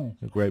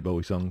 A great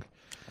Bowie song.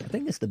 I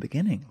think it's the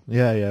beginning.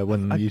 Yeah.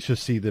 When you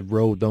just see the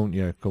road, don't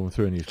you, going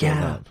through, and you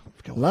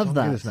love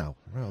that. It is now.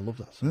 I love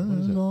that song. What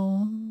is it?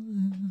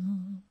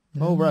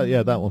 Oh right,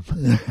 yeah, that one.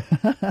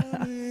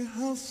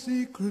 How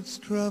secrets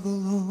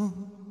travel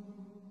on,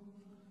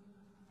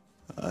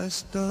 I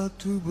start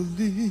to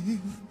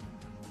believe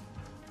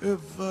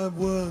if I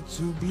were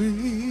to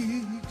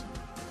bleed.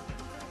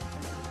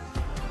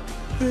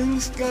 In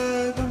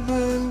sky the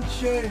man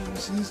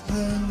shaves his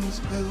hands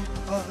held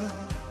high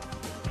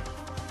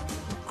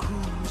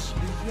across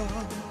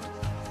beyond.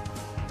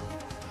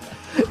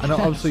 And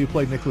obviously you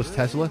played Nicholas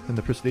Tesla in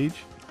The Prestige.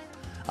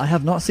 I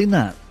have not seen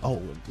that.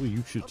 Oh, well,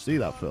 you should see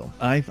that film.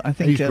 I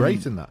think he's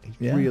great in that.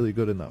 He's really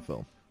good in that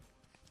film.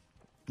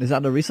 Is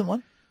that a recent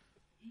one?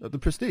 The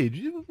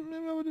Prestige?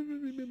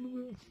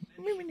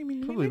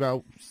 Probably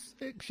about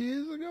 6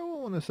 years ago,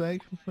 I want to say.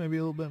 Maybe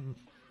a little bit.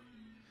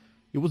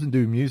 He wasn't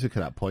doing music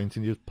at that point,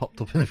 and he just popped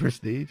up in The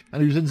Prestige.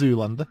 And he was in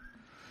Zoolander.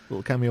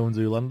 Little cameo in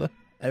Zoolander.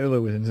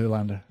 Everybody was in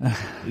Zoolander.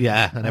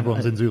 Yeah, and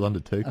everyone's in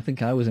Zoolander too. I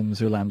think I was in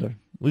Zoolander.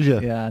 Was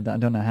you? Yeah, I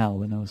don't know how,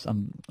 but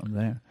I'm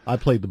there. I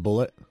played the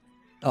bullet.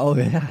 Oh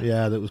yeah.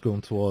 Yeah, that was going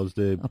towards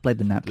I played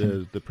the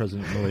napkin. The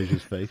President of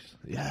Malaysia's face.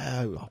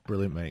 Yeah,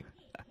 brilliant, mate.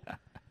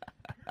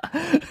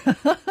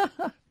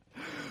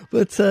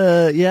 But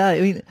I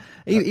mean,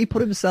 he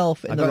put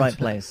himself in the right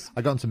place.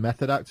 I got into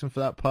method acting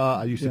for that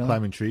part. I used to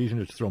climb in trees and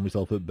just throw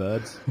myself at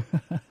birds.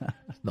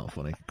 It's not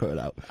funny. Cut it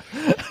out.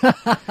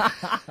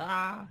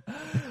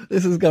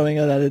 This is going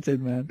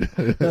unedited, man.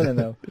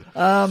 No.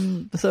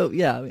 So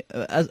yeah,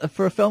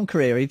 for a film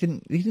career, he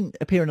didn't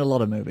appear in a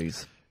lot of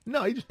movies.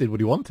 No, he just did what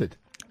he wanted.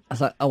 I was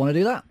like, I want to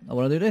do that. I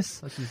want to do this.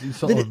 That's his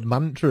sort of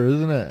mantra,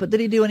 isn't it? But did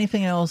he do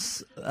anything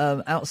else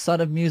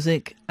outside of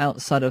music,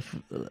 outside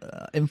of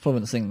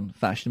influencing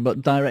fashion,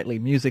 but directly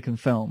music and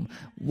film?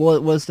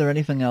 Was there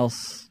anything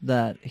else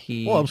that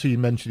he... Well, obviously you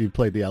mentioned he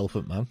played the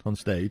Elephant Man on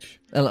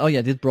stage. Oh,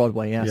 yeah, did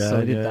Broadway, yes.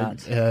 So he did that.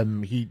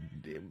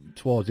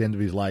 Towards the end of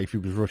his life, he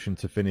was rushing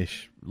to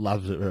finish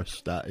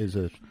Lazarus. That is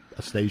a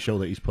a stage show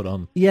that he's put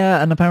on.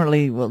 Yeah, and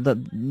apparently, well,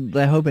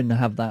 they're hoping to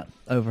have that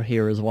over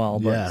here as well.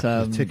 But,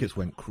 the tickets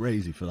went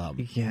crazy for that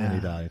when he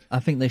died. I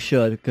think they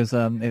should, because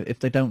if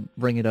they don't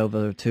bring it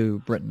over to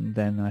Britain,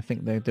 then I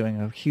think they're doing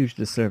a huge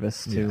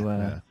disservice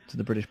to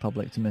the British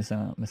public to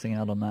missing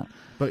out on that.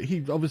 But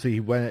he obviously,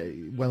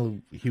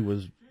 when he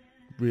was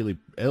really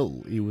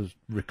ill, he was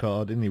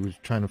recording, he was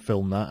trying to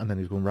film that, and then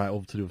he was going right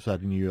over to the other side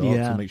of New York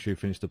to make sure he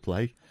finished the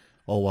play,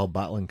 all while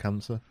battling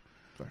cancer.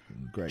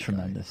 Fucking great.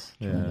 Tremendous.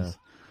 Guy. Tremendous.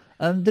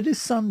 Did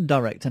his son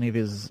direct any of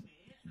his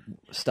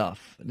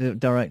stuff? Did he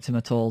direct him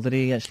at all? Did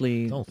he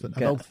actually? I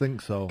don't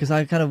think so. Because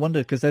I kind of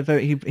wondered, because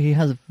he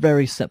has a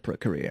very separate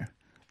career.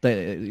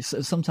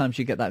 Sometimes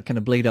you get that kind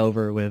of bleed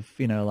over with,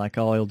 like,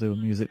 he'll do a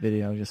music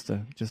video just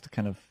to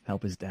kind of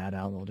help his dad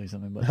out or do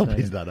something. But help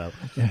his dad out.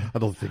 Yeah. I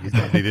don't think his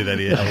dad needed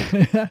any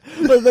help.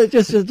 but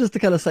just to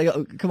kind of say,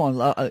 oh, come on,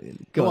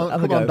 come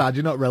on, Dad,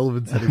 you're not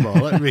relevant anymore.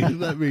 Let me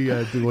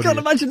do what. Can't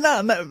imagine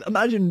that.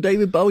 Imagine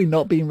David Bowie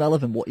not being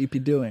relevant. What you'd be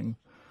doing.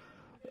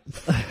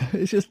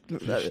 It's just,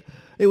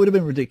 it would have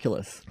been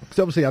ridiculous. Because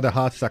obviously he had a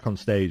heart attack on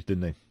stage,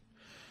 didn't he?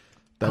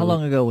 How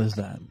long ago was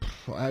that?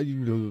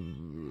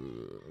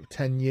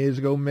 10 years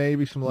ago,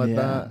 maybe, something like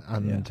that.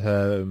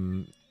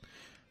 And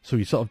so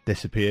he sort of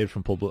disappeared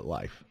from public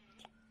life.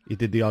 He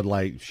did the odd,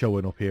 like,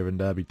 showing up here and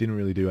there, but he didn't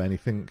really do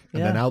anything.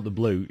 And then out the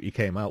blue, he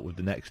came out with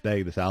the next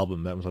day this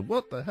album that was like,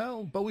 what the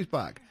hell? Bowie's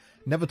back.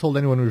 Never told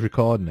anyone who was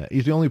recording it.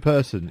 He's the only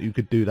person who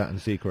could do that in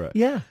secret.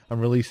 Yeah. And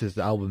releases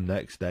the album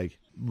next day.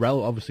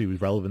 Obviously, he was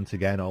relevant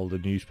again. All the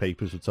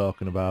newspapers were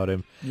talking about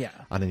him. Yeah.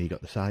 And then he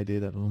got this idea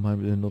that, might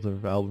be another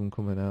album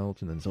coming out.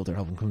 And then this other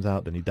album comes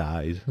out, then he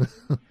dies.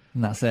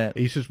 And that's it.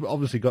 He's just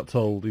obviously got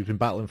told, he's been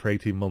battling for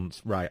 18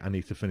 months. Right, I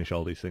need to finish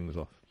all these things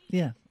off.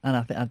 Yeah. And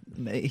I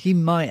think he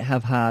might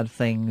have had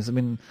things, I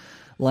mean,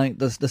 like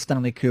the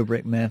Stanley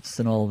Kubrick myths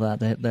and all that.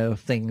 There are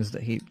things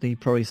that he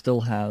probably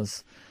still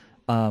has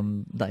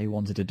that he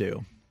wanted to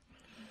do.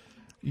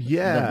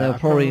 Yeah,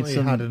 apparently he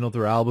had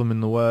another album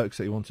in the works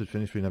that he wanted to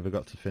finish, but he never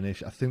got to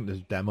finish. I think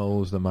there's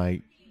demos that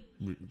might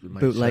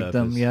bootleg surface.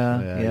 them,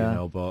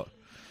 yeah. But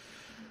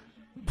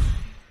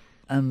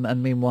and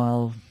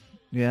meanwhile,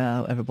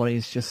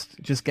 everybody's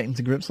just getting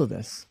to grips with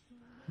this.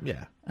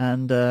 Yeah,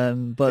 and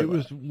but it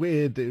was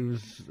weird.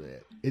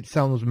 It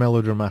sounds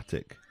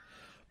melodramatic,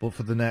 but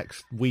for the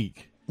next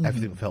week,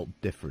 everything felt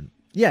different.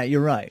 Yeah,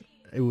 you're right.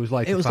 It was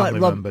like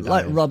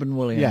Robin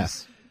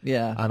Williams.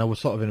 Yeah, and I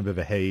was sort of in a bit of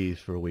a haze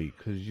for a week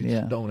because you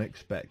just don't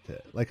expect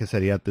it. Like I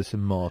said, he had this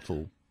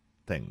immortal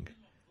thing,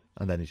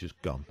 and then he's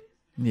just gone.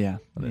 Yeah,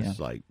 and it's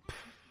like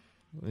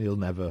he'll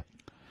never.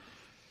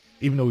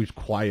 Even though he's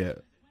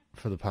quiet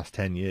for the past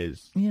 10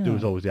 years, there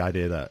was always the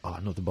idea that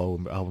another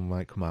Bowie album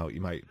might come out.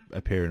 You might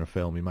appear in a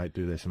film. You might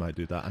do this. You might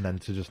do that, and then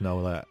to just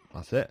know that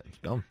that's it. It's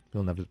gone.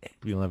 You'll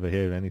never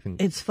hear anything.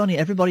 It's funny.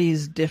 Everybody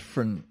is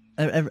different.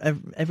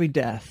 Every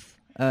death.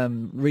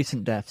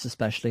 Recent deaths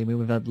especially. I mean,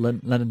 we've had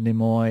Leonard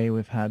Nimoy,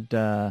 we've had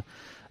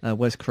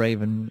Wes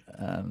Craven,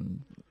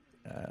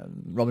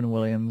 Robin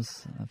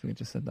Williams. I think I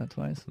just said that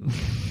twice.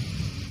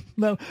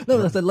 no,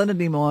 I said Leonard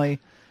Nimoy,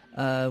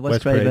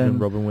 Wes Craven,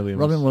 Robin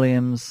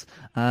Williams.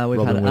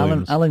 We've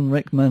had Alan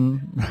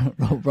Rickman,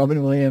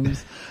 Robin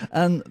Williams,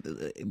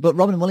 but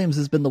Robin Williams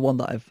has been the one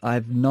that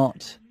I've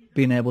not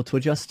been able to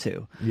adjust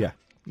to.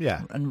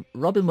 Yeah, and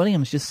Robin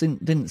Williams just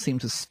didn't seem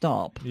to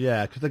stop.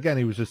 Yeah, because again,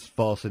 he was just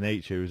force of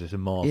nature. He was this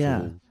immortal.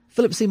 Yeah,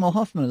 Philip Seymour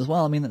Hoffman as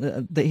well. I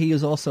mean, he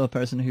is also a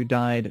person who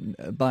died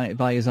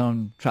by his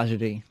own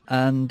tragedy,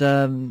 and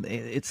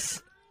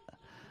it's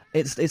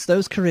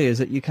those careers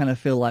that you kind of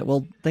feel like,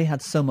 well, they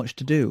had so much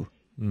to do.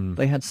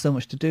 They had so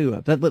much to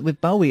do. But with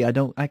Bowie, I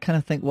kind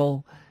of think,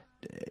 well,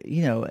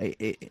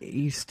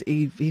 he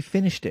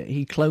finished it.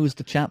 He closed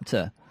the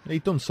chapter.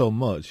 He'd done so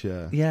much,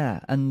 yeah. Yeah,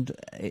 and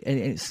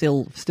it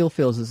still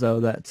feels as though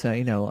that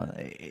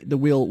the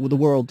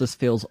world just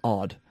feels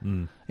odd.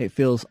 It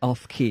feels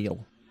off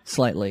keel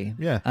slightly.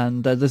 Yeah,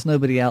 and there's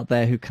nobody out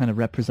there who kind of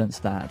represents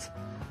that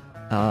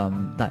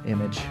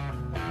image.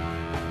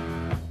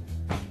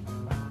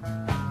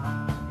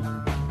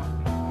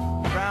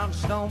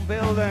 Brownstone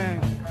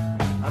building,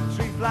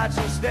 3 flights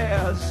of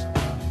stairs.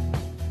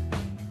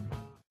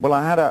 Well,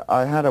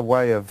 I had a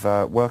way of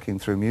working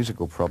through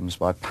musical problems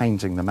by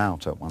painting them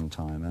out at one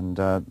time, and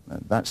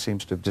that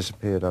seems to have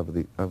disappeared over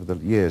the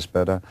years.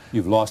 But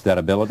you've lost that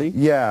ability?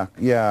 Yeah.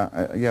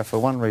 For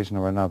one reason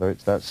or another,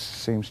 that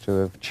seems to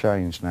have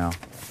changed now.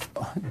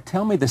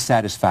 Tell me the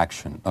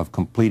satisfaction of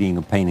completing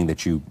a painting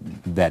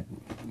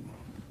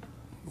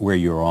where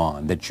you're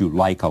on, that you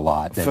like a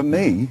lot. For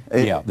me,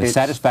 the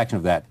satisfaction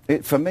of that.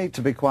 For me,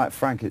 to be quite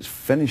frank, it's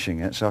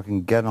finishing it so I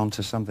can get on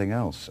to something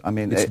else. I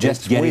mean, it's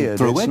getting weird.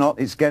 Through it's it? Not.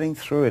 It's getting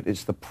through it.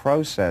 It's the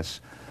process.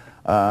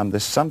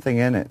 There's something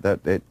in it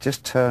that it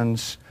just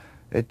turns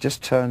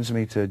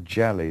me to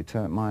jelly.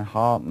 My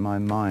heart and my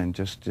mind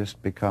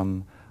just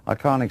become. I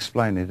can't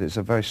explain it. It's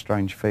a very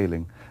strange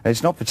feeling.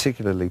 It's not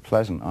particularly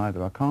pleasant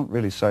either. I can't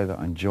really say that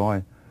I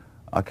enjoy.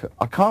 I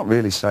can't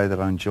really say that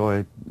I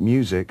enjoy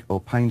music or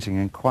painting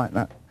in quite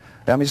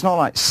I mean, it's not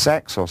like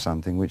sex or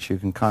something which you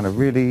can kind of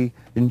really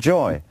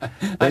enjoy.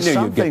 I knew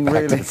you'd get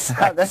back to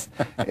sex.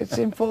 It's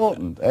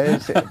important.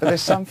 But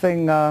there's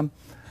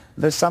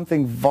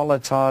something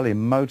volatile,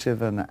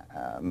 emotive, and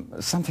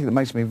something that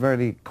makes me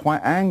really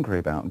quite angry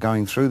about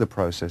going through the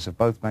process of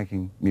both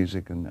making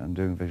music and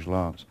doing visual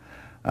arts.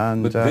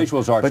 And, but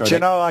visuals arts but you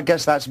know, I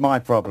guess that's my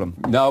problem.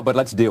 No, but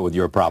let's deal with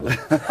your problem.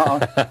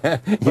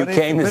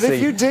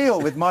 If you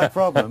deal with my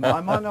problem,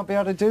 I might not be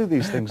able to do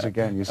these things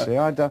again, you see.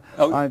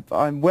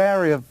 I'm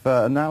wary of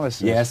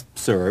analysis. Yes,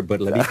 sir, but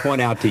let me point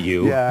out to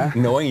you,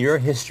 knowing your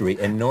history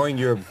and knowing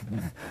your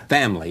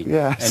family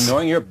and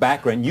knowing your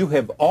background, you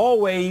have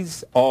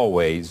always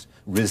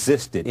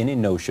resisted any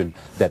notion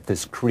that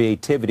this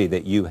creativity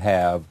that you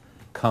have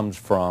comes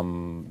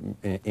from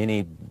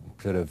any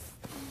sort of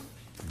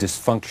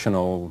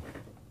dysfunctional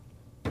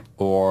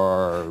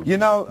or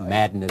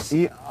madness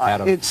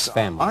out of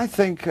family. I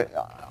think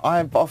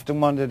I've often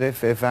wondered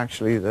if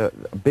actually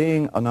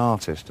being an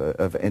artist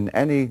in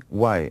any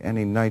way,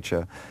 any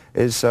nature,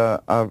 is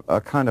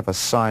a kind of a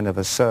sign of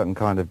a certain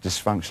kind of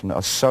dysfunction,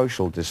 a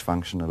social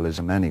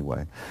dysfunctionalism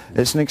anyway.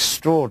 It's an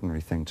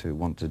extraordinary thing to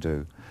want to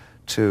do,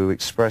 to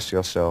express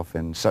yourself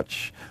in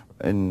such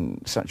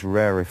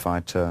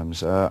rarefied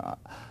terms.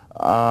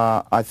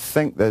 I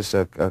think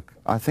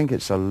I think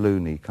it's a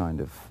loony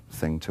kind of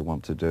thing to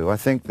want to do. I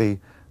think the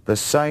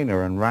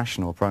saner and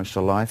rational approach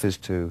to life is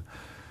to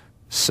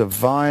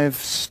survive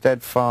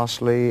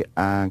steadfastly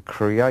and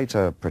create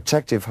a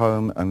protective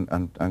home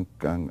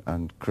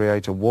and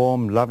create a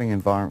warm, loving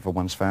environment for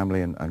one's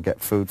family and get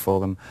food for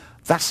them.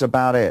 That's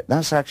about it.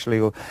 That's actually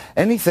all.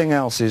 Anything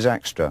else is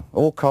extra.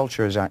 All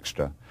culture is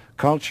extra.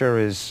 Culture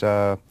is,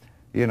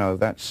 you know,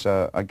 that's,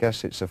 I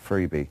guess it's a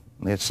freebie.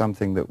 It's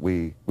something that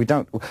we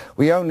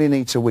only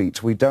need to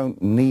eat. We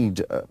don't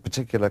need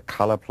particular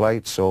color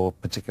plates or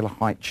particular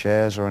height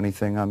chairs or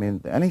anything. I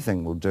mean,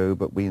 anything will do,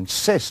 but we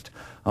insist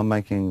on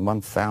making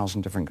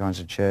 1,000 different kinds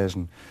of chairs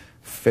and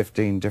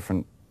 15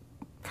 different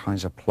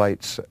kinds of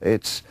plates.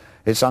 It's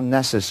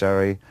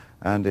unnecessary,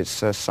 and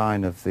it's a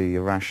sign of the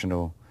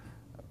irrational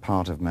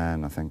part of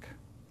man, I think.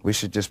 We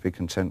should just be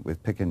content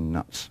with picking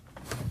nuts.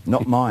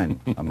 Not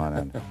mine, I might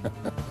add.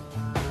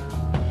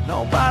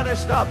 Nobody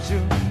stops you.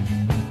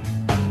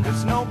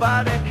 'Cause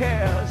nobody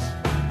cares.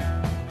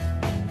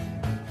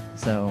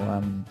 So,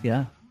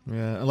 yeah.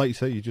 Yeah, and like you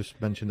say, you just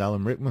mentioned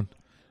Alan Rickman.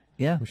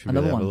 Yeah, we should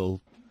another really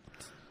one.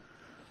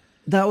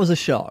 That was a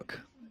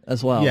shock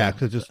as well. Yeah,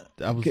 because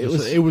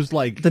it was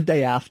like the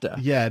day after.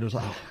 Yeah, it was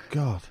like, oh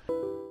God.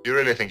 You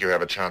really think you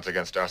have a chance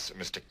against us,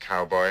 Mr.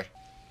 Cowboy?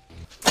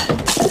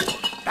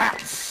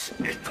 That's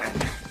it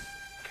then.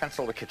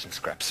 Cancel the kitchen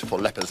scraps for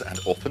lepers and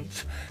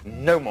orphans.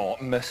 No more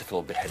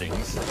merciful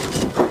beheadings.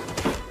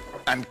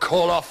 And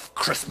call off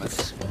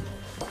Christmas.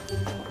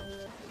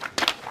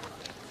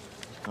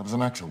 I was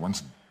an actor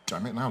once.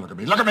 Damn it, now look at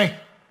me. Look at me!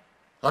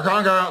 I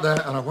can't go out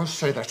there and I won't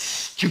say that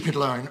stupid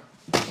line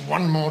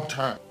one more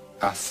time.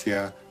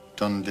 Hacia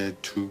donde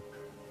tú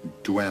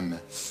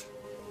duermes.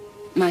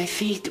 My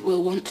feet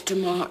will want to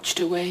march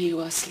to where you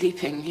are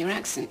sleeping. Your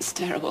accent's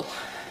terrible.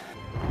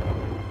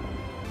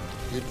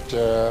 You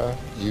dare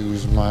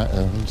use my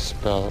own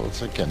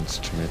spells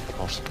against me,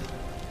 Potter?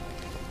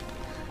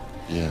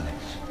 Yes.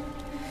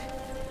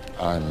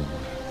 I'm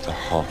the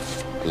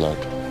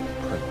half-blood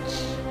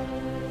prince.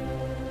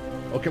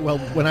 Okay, well,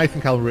 when I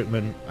think Alan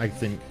Rickman, I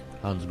think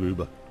Hans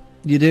Gruber.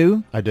 You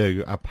do? I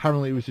do.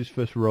 Apparently it was his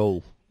first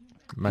role.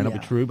 It might not be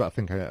true, but I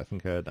think I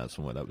heard that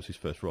somewhere. That was his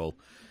first role.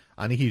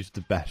 And he's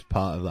the best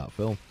part of that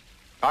film.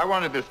 I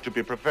wanted this to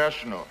be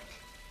professional.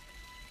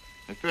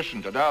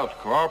 Efficient, adult,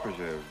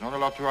 cooperative. Not a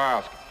lot to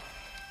ask.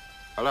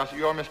 Alas,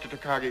 your Mr.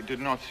 Takagi did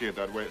not see it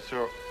that way,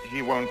 so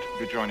he won't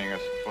be joining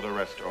us for the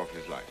rest of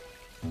his life.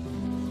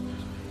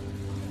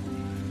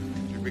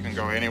 We can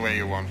go anywhere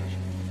you want us.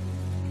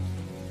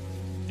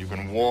 You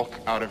can walk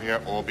out of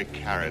here or be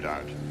carried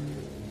out.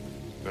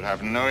 But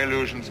have no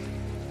illusions.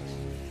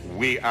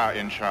 We are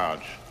in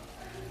charge.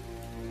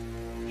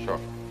 So,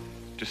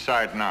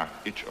 decide now,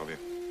 each of you.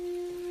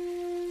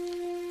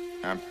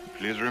 And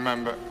please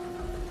remember,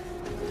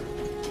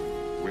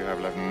 we have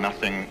left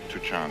nothing to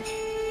chance.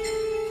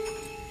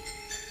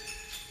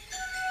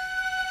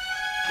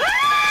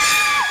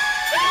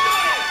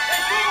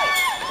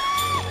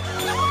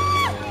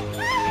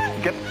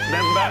 Get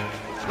them back.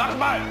 It's not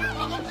mine.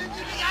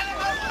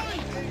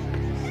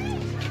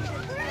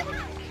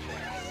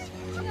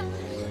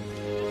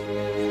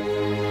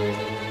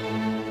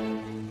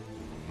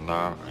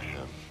 Now I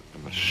have a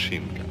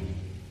machine gun.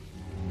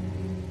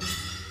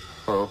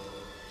 Ho,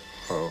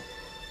 ho,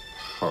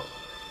 ho.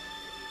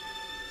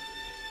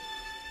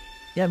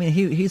 Yeah, I mean,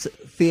 he's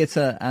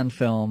theatre and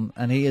film,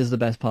 and he is the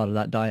best part of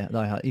that Die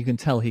Hard. You can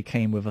tell he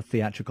came with a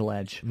theatrical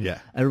edge. Yeah.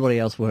 Everybody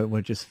else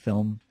were just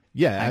film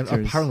actors.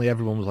 And apparently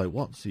everyone was like,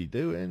 what's he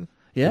doing?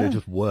 Yeah. But it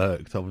just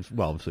worked.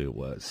 Obviously it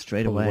worked.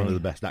 Straight Probably away. one of the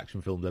best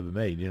action films ever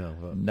made, you know.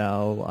 But...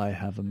 Now I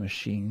have a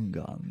machine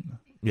gun.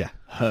 Yeah.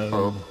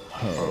 Ho,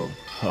 ho,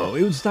 ho.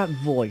 It was that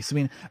voice. I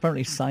mean,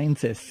 apparently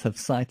scientists have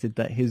cited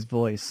that his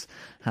voice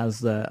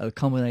has a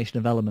combination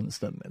of elements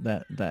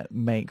that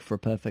make for a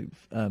perfect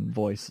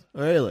voice.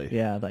 Really?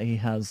 Yeah, that he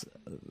has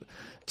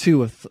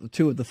two of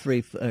the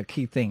three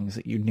key things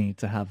that you need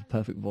to have a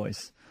perfect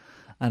voice.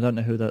 I don't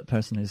know who that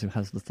person is who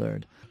has the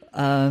third.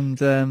 And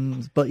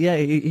but yeah,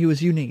 he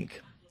was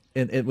unique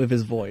with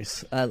his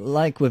voice.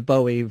 Like with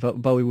Bowie,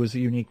 Bowie was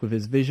unique with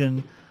his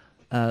vision.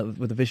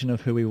 With the vision of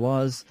who he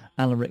was.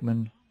 Alan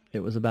Rickman, it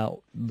was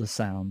about the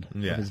sound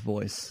of his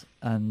voice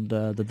and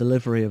the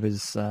delivery of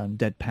his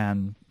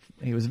deadpan.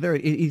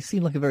 He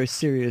seemed like a very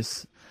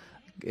serious.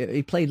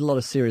 He played a lot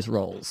of serious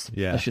roles.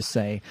 Yeah. I should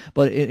say,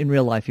 but in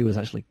real life, he was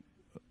actually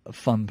a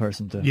fun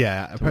person to.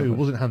 Yeah, apparently work it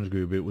wasn't Hans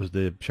Gruber. It was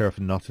the Sheriff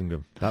of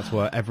Nottingham. That's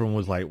where everyone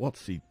was like,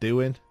 "What's he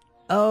doing?"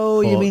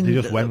 Oh, you mean he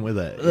just went with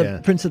it? The Yeah.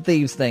 Prince of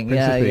Thieves thing.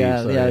 Prince of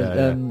Thieves,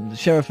 yeah.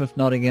 Sheriff of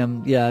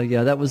Nottingham.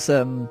 Yeah. That was.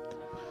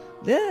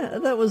 Yeah,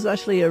 that was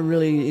actually a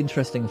really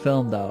interesting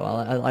film,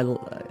 though.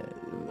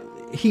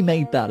 He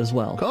made that as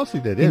well. Of course he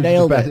did. He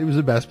nailed it. It was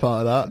the best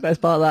part of that.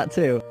 Best part of that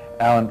too.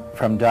 Alan,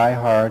 from Die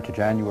Hard to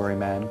January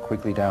Man,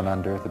 Quickly Down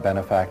Under, The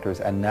Benefactors,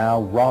 and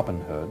now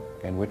Robin Hood,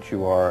 in which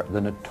you are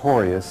the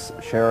notorious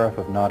Sheriff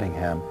of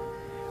Nottingham,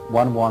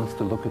 one wants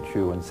to look at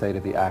you and say to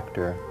the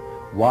actor,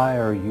 why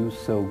are you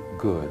so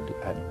good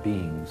at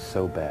being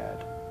so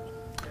bad?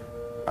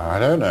 I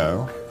don't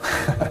know.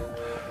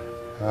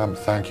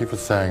 Thank you for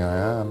saying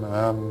I am.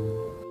 I'm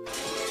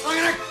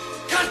gonna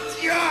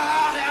cut your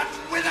heart out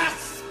with a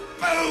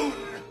spoon!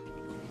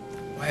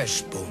 Why a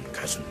spoon,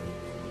 cousin?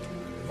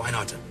 Why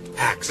not an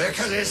axe?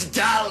 Because it's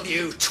dull,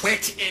 you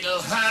twit.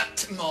 It'll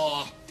hurt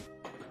more.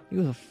 He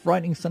was a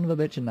frightening son of a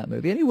bitch in that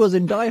movie, and he was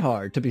in Die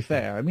Hard. To be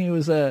fair, I mean, it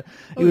was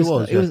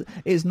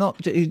It's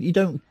not. You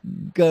don't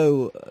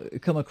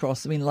come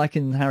across. I mean, like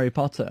in Harry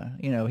Potter,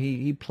 you know,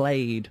 he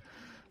played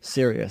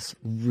serious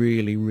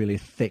really, really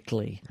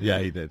thickly. Yeah,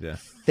 he did. Yeah,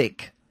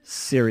 thick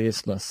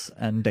seriousness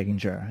and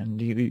danger,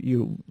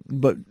 and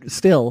but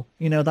still,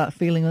 you know, that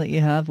feeling that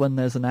you have when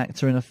there's an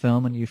actor in a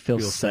film and you feel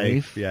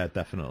safe. Yeah,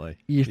 definitely.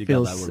 You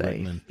feel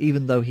safe,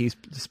 even though he's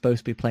supposed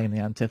to be playing the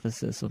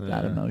antithesis of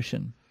that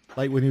emotion.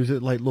 Like when he was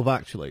at Love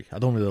Actually, I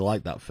don't really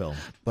like that film,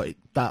 but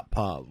that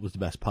part was the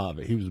best part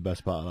of it. He was the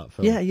best part of that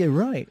film. Yeah, you're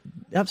right,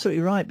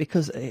 absolutely right,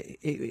 because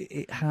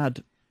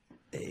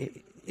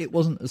it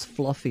wasn't as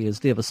fluffy as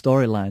the other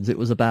storylines. It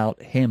was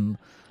about him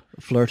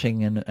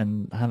flirting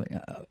and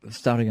having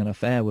starting an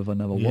affair with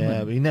another woman.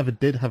 Yeah, but he never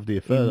did have the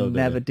affair. He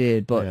never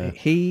did, but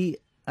he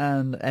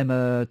and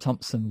Emma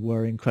Thompson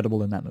were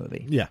incredible in that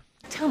movie. Yeah.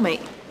 Tell me,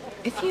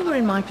 if you were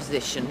in my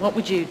position, what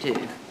would you do?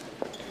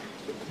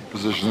 What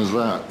position is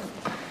that?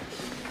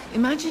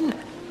 Imagine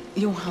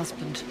your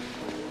husband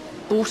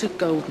bought a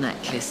gold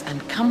necklace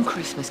and come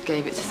Christmas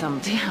gave it to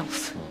somebody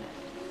else.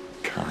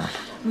 Carol.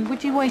 I mean,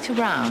 would you wait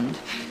around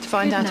to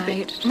find out if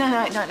it... No,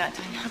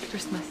 Happy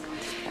Christmas.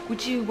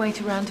 Would you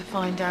wait around to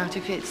find out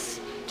if it's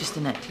just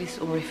a necklace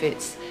or if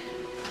it's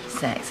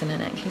sex and a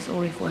necklace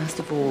or if, worst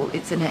of all,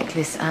 it's a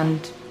necklace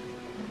and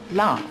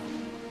love?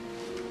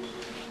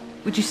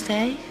 Would you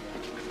stay,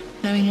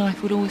 knowing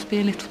life would always be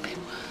a little bit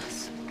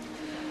worse?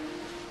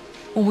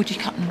 Or would you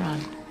cut and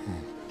run?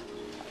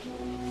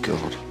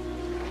 God.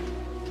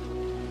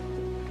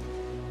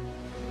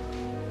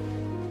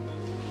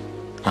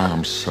 I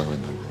am so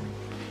in the wrong.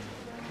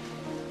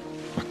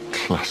 A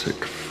classic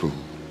fool.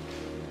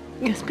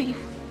 Yes, but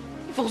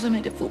you've also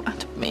made a fool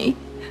out of me.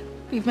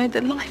 You've made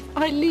the life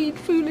I lead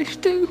foolish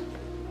too.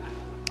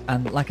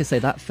 And like I say,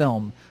 that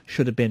film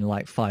should have been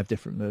like 5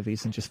 different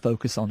movies and just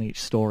focus on each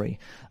story.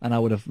 And I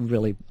would have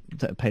really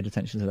paid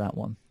attention to that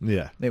one.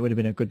 Yeah. It would have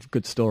been a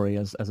good story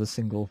as a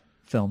single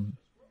film.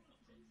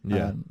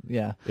 Yeah.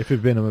 Yeah. If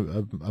it had been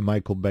a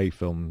Michael Bay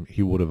film,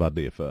 he would have had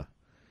the affair.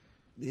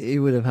 He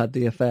would have had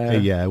the affair.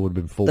 Yeah, it would have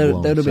been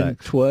full-blown There would have been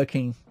sex.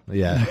 twerking.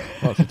 Yeah,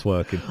 lots of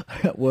twerking.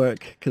 At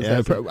work.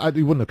 Yeah,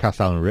 he wouldn't have cast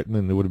Alan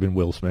Rickman. It would have been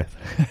Will Smith,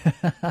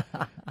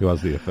 who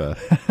has the affair.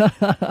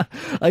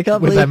 I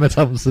can't with believe, Emma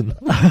Thompson.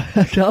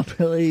 I can't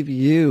believe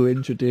you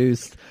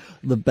introduced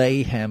the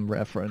Bayhem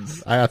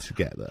reference. I had to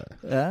get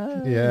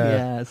there.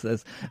 Yes.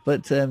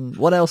 But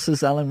what else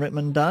has Alan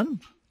Rickman done?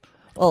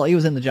 Well, he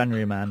was in The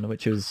January Man,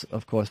 which was,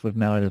 of course, with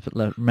Mary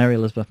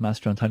Elizabeth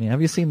Mastrantonio.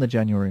 Have you seen The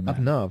January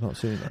Man? No, I've not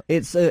seen that.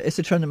 It's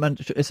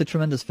a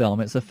tremendous film.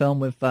 It's a film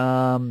with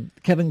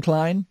Kevin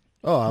Kline.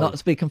 Not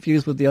to be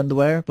confused with The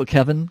Underwear, but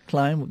Kevin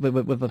Kline.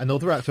 With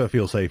another actor I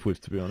feel safe with,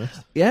 to be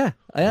honest. Yeah.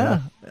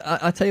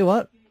 I tell you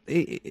what,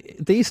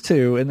 these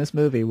two in this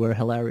movie were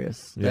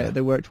hilarious. Yeah.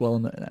 They worked well,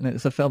 and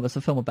it's a film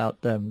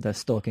about they're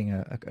stalking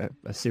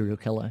a serial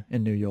killer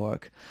in New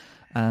York,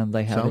 and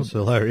they have sounds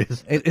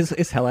hilarious.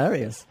 It's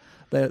hilarious.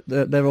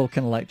 They're all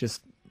kind of like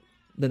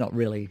they're not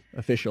really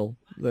official.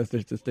 They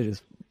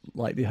just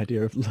like the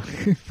idea of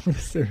looking for a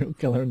serial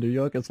killer in New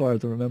York, as far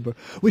as I remember.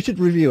 We should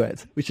review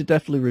it. We should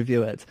definitely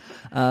review it.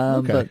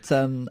 Okay. But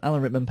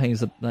Alan Rickman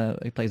plays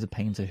a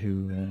painter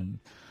who,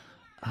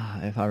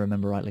 if I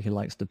remember rightly, he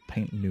likes to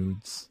paint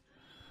nudes.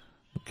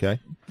 Okay.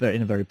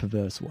 In a very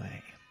perverse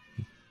way.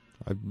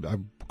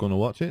 I'm gonna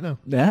watch it now.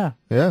 Yeah.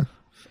 Yeah.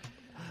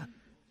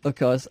 Of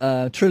course,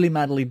 Truly,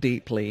 Madly,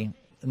 Deeply.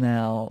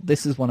 Now,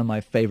 this is one of my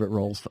favourite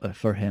roles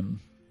for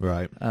him.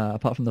 Right.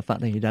 Apart from the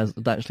fact that he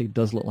actually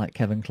does look like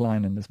Kevin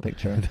Kline in this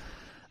picture.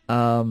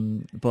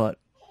 But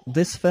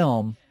this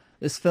film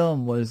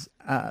was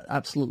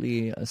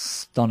absolutely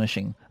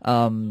astonishing.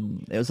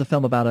 It was a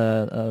film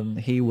about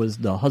he was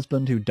the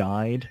husband who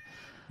died.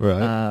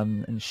 Right.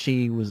 And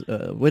she was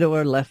a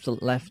widower left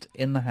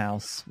in the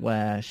house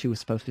where she was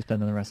supposed to be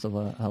spending the rest of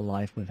her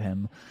life with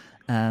him.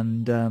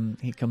 And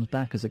he comes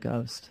back as a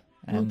ghost.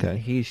 And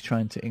he's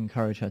trying to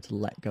encourage her to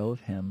let go of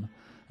him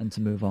and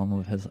to move on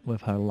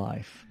with her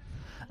life.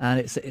 And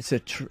it's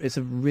a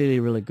really,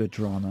 really good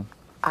drama.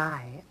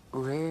 I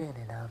really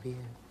love you.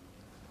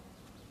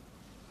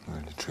 I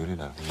really truly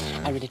love you.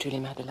 I really truly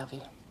madly love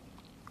you.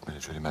 I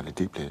really truly madly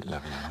deeply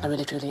love you. I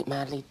really truly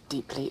madly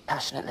deeply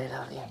passionately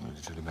love you. I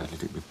really truly madly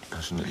deeply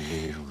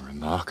passionately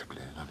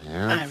remarkably love you.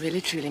 I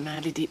really truly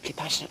madly deeply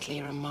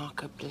passionately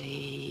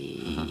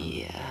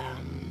remarkably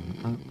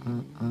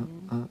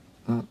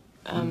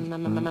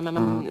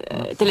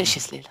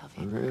deliciously love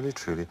you. I really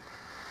truly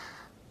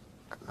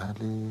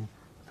madly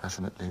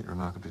passionately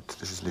remarkably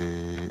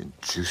deliciously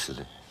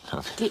juicily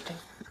love you. Deeply.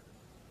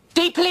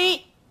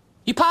 Deeply!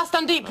 You passed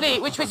on deeply,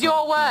 which was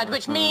your word,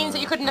 which means that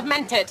you couldn't have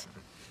meant it.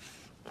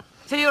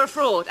 So you're a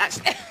fraud,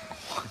 actually.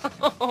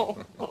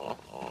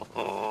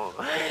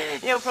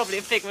 You're probably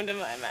a figment of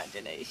my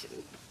imagination.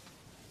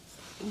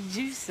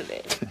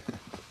 Juicily.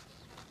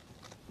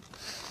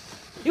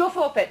 Your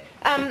forfeit.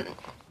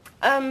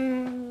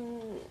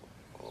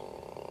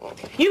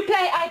 You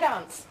play, I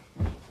dance.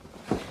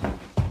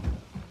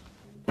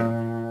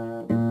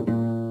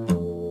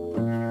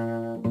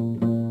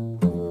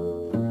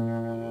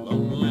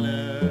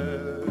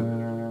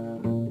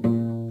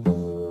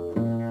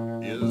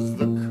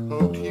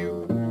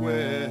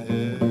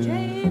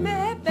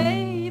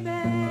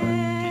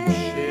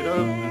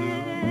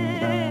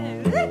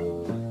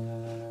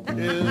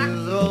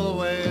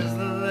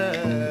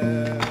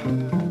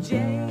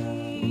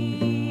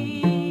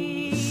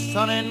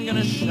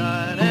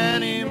 Shine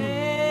anymore.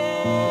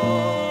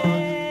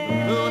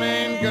 The moon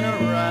ain't gonna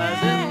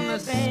rise in the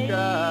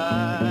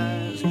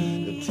skies.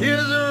 The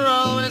tears are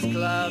always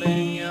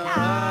clouding your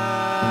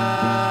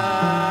eyes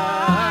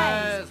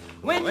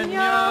when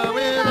you're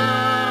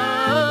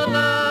without love,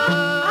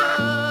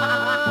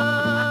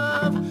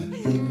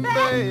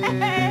 baby.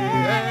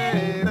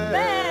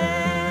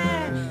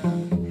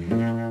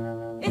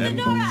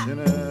 Emptiness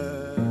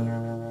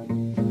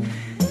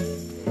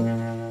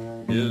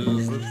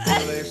is the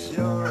place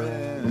you're in.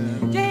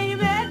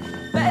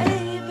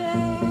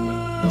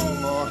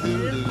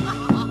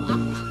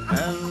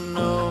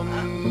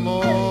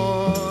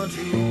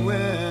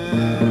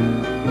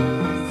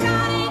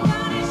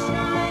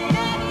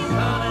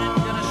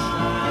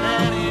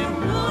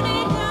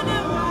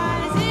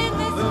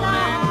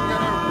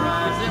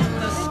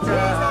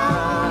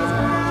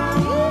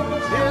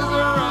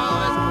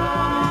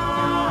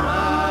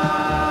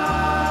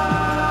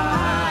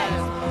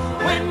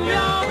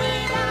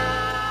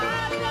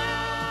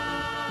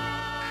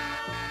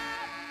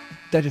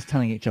 They're just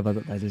telling each other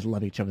that they just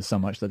love each other so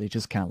much that they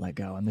just can't let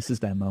go, and this is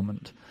their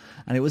moment.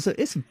 And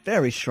it's a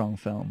very strong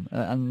film,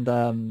 and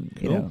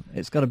you know,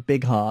 it's got a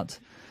big heart.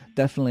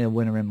 Definitely a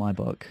winner in my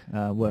book,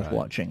 worth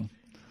watching.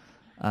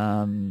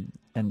 And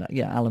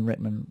yeah, Alan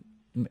Rickman.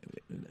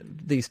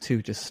 These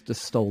two just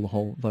stole the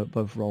whole.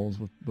 Both roles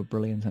were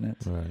brilliant in it.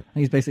 Right.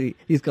 And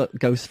he's got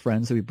ghost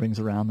friends who he brings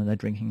around, and they're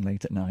drinking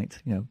late at night.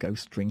 You know,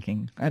 ghost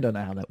drinking. I don't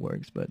know how that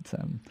works, but.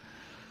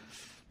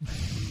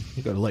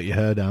 You've got to let your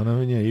hair down,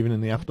 haven't you? Even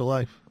in the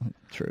afterlife.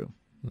 True.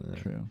 Yeah.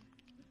 True.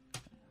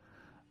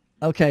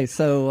 Okay,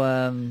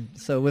 so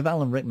with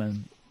Alan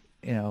Rickman,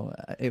 you know,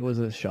 it was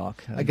a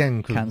shock.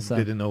 Again, cancer.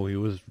 Didn't know he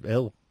was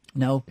ill.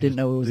 No, didn't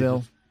know he was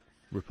ill.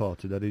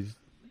 Reported that he's.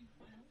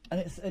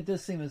 And it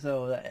does seem as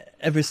though that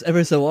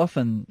every so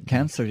often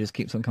cancer just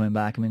keeps on coming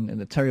back. I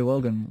mean, Terry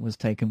Wogan was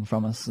taken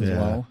from us as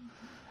well.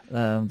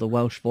 The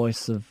Welsh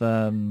voice of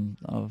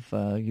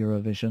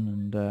Eurovision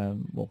and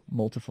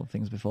multiple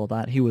things before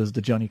that. He was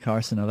the Johnny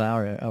Carson of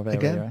our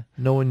era.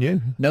 No one knew.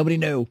 Nobody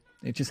knew.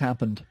 It just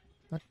happened.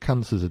 That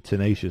cancer's a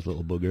tenacious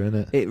little bugger, isn't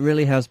it? It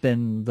really has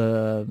been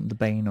the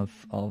bane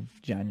of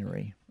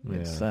January. Yeah.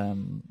 It's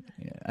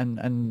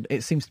and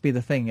it seems to be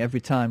the thing.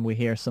 Every time we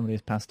hear somebody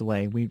has passed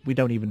away, we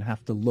don't even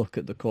have to look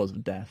at the cause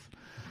of death.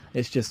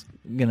 It's just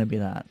going to be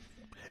that.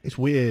 It's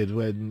weird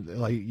when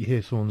like you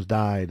hear someone's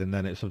died and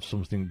then it's of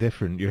something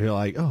different. You're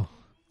like, oh,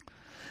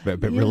 a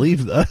bit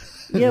relieved there.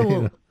 Yeah,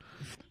 well.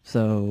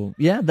 So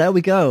yeah, there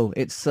we go.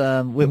 It's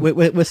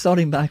we're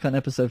starting back on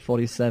episode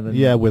 47.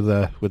 Yeah, with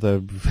a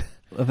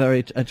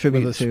very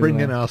tribute with a to spring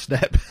in our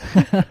step,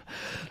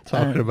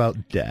 talking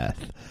about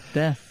death.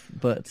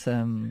 But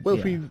well,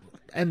 if we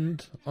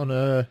end on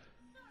a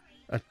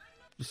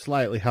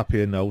slightly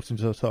happier note and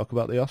just talk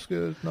about the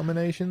Oscar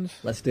nominations.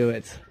 Let's do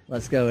it.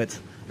 Let's go it.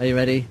 Are you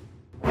ready?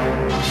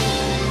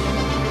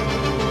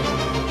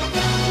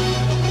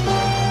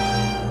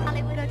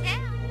 Hollywood Hotel.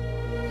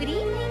 Good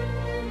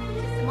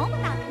evening. Just a moment.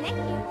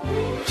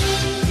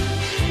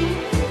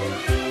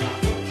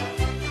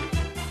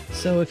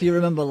 So if you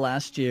remember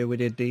last year, we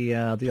did the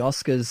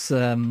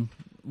Oscars.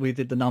 We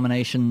did the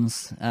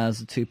nominations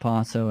as a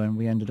two-parter, and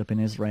we ended up in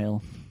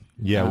Israel.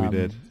 Yeah, we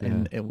did.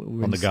 And yeah.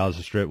 On the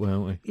Gaza Strip,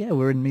 weren't we? Yeah, we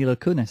were in Mila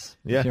Kunis,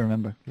 if you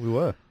remember. We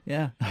were.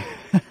 Yeah.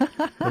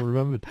 I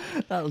remembered.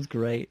 That was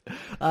great.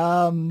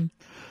 But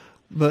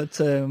we're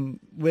going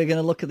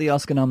to look at the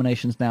Oscar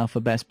nominations now for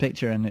Best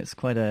Picture, and it's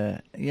quite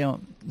a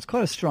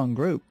strong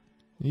group.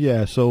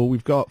 Yeah, so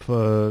we've got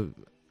for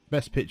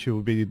Best Picture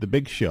would be The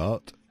Big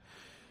Short,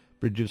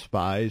 Bridge of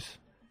Spies,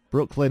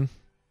 Brooklyn,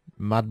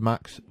 Mad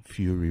Max,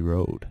 Fury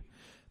Road,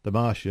 The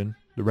Martian,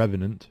 The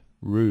Revenant,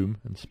 Room,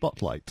 and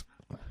Spotlight.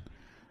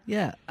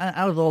 Yeah,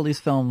 out of all these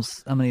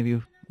films, how many have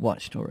you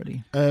watched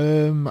already?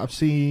 I've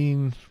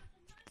seen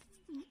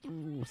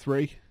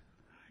 3.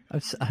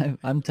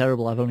 I'm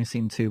terrible. I've only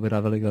seen 2, but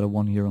I've only got a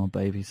 1-year-old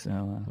baby,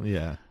 so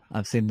yeah,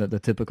 I've seen the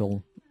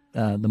typical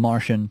The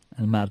Martian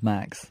and Mad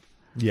Max.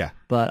 Yeah,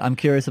 but I'm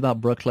curious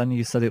about Brooklyn.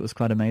 You said it was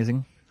quite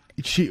amazing.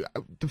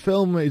 The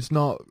film is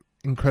not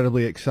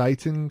incredibly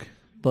exciting,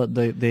 but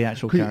the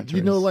actual character.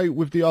 You know, like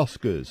with the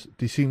Oscars,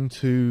 they seem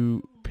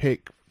to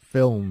pick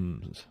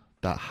films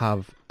that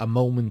have a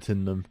moment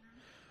in them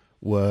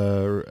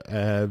where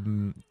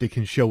they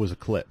can show as a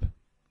clip.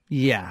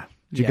 Yeah.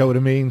 Do you get what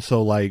I mean?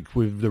 So, like,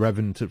 with The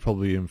Revenant, it's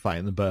probably in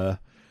Fighting the Bear,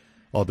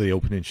 or the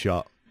opening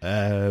shot.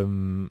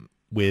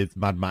 With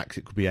Mad Max,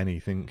 it could be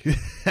anything,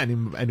 any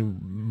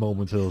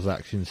moment of those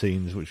action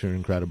scenes, which are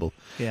incredible.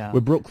 Yeah.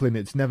 With Brooklyn,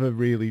 it's never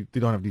really, they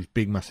don't have these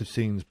big, massive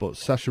scenes, but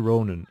Saoirse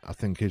Ronan, I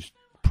think, is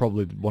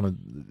probably one of,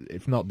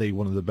 if not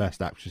one of the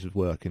best actresses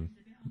working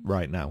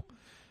right now.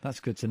 That's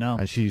good to know.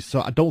 And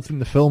I don't think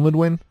the film would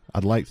win.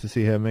 I'd like to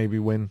see her maybe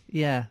win.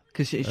 Yeah,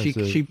 because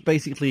she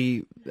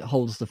basically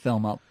holds the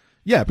film up.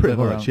 Yeah, pretty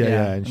much.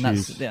 Yeah. And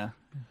she's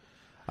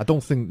I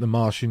don't think The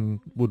Martian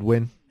would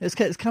win. It's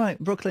kind of like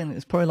Brooklyn.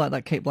 It's probably like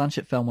that Cate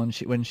Blanchett film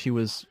when she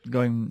was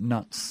going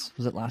nuts.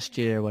 Was it last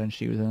year when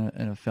she was in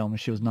a film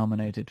and she was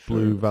nominated for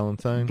Blue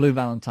Valentine? Blue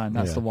Valentine.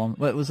 That's the one.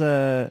 Well, it was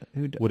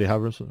Woody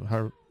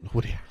Harrelson.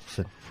 Woody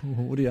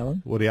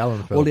Allen. Woody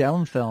Allen film. Woody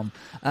Allen film.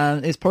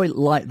 And it's probably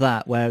like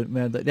that where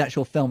the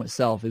actual film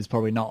itself is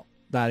probably not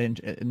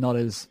not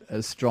as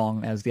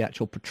strong as the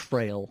actual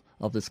portrayal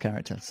of this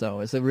character. So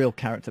it's a real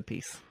character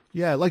piece.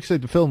 Yeah, like I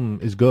said, the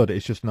film is good.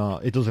 It's just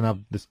not. It doesn't have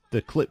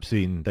the clip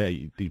scene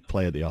they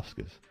play at the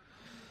Oscars.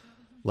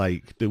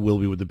 Like there will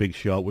be with The Big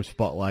Shot with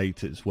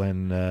Spotlight. It's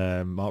when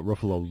Mark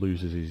Ruffalo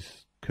loses his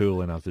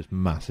cool and has this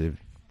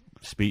massive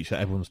speech that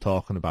everyone's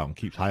talking about and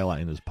keeps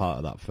highlighting as part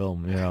of that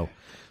film. You know,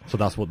 so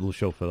that's what they'll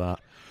show for that.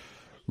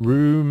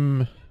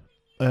 Room,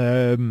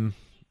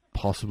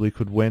 possibly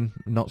could win.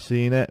 Not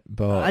seeing it,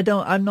 but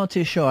I'm not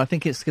too sure. I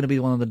think it's going to be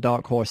one of the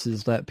dark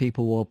horses that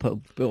people will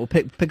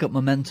pick up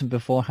momentum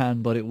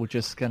beforehand, but it will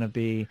just going to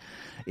be.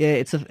 Yeah,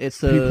 it's a.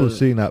 People have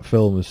seen that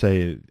film and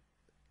say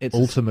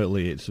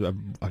ultimately it's a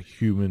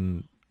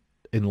human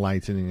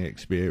enlightening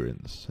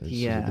experience.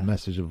 It's the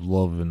message of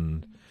love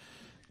and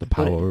the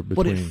power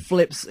between.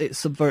 But it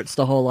subverts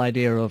the whole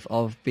idea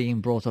of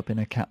being brought up in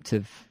a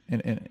captivity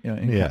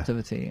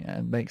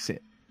and makes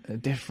it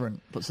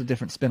puts a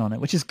different spin on it,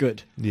 which is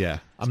good. Yeah,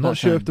 I'm not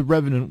sure if The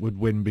Revenant would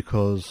win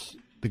because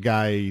the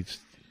guy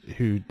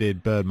who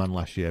did Birdman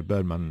last year,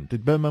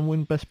 did Birdman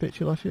win Best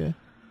Picture last year?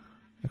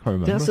 I can't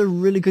remember. That's a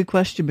really good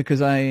question because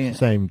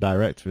same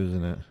director,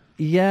 isn't it?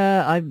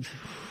 Yeah,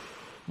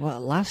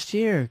 last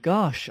year,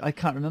 gosh, I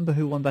can't remember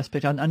who won Best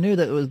Picture. I knew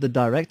that it was the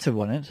director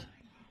won it.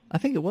 I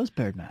think it was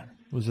Birdman.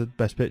 Was it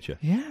Best Picture?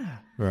 Yeah,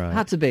 right.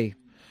 Had to be.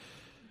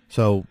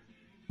 So,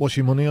 what's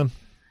your money on?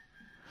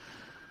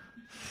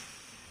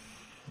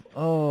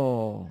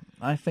 Oh,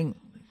 I think.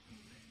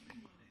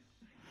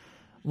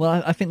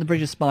 Well, I think The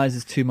Bridge of Spies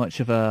is too much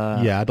of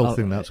a. Yeah, I don't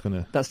think that's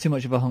gonna. That's too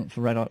much of a Hunt for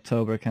Red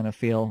October kind of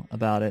feel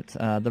about it.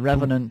 The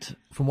Revenant.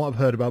 From what I've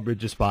heard about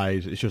Bridge of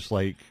Spies, it's just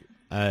like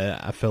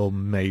a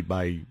film made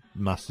by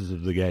masters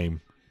of the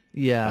game.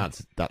 Yeah,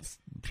 that's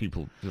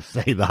people just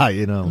say that,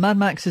 you know. Mad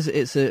Max is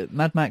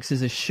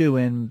a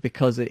shoo-in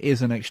because it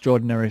is an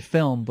extraordinary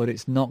film, but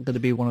it's not going to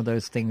be one of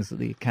those things that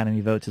the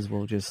Academy voters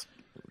will just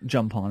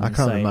jump on. I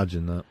can't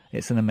imagine that.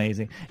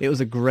 It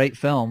was a great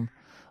film,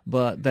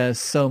 but there's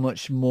so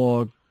much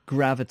more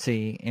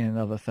gravity in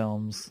other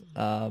films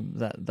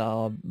that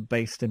are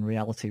based in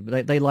reality.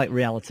 But they like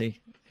reality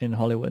in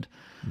Hollywood.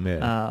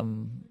 Yeah.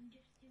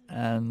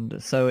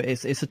 And so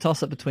it's a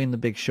toss-up between The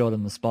Big Short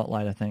and The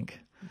Spotlight, I think.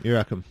 You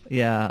reckon?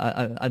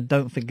 Yeah, I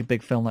don't think a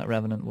big film like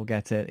Revenant will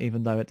get it,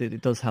 even though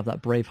it does have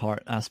that Braveheart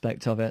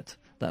aspect of it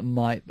that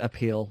might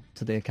appeal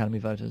to the Academy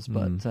voters.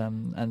 But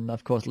and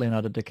of course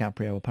Leonardo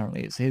DiCaprio,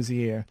 apparently it's his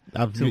year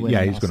to win.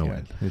 Yeah, he's going to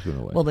win. He's going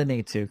to win. Well, they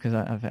need to because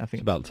I think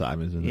it's about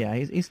time, isn't it? Yeah,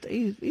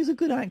 he's a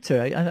good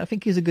actor. I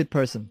think he's a good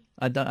person.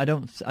 I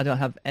don't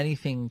have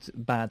anything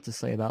bad to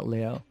say about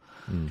Leo.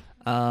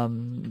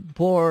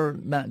 Poor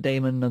Matt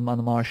Damon and The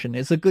Martian.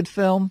 It's a good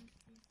film.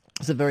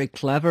 It's a very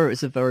clever,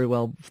 it's a very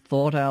well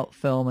thought out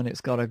film, and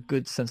it's got a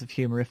good sense of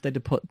humor. If they'd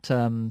have put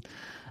the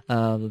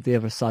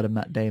other side of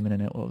Matt Damon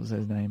in it, what was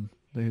his name?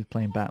 Who's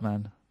playing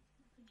Batman?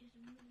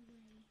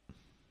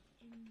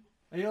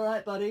 Are you all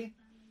right, buddy?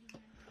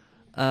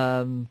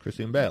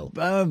 Christian Bale.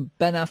 Ben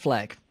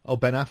Affleck. Oh,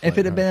 Ben Affleck. If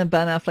it had been a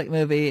Ben Affleck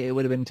movie, it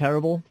would have been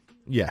terrible.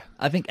 Yeah.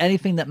 I think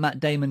anything that Matt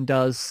Damon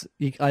does,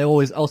 I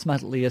always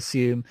automatically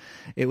assume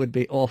it would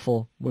be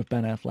awful with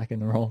Ben Affleck in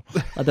the role.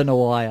 I don't know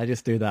why, I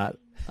just do that.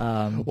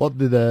 What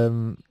did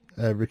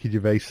Ricky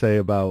Gervais say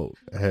about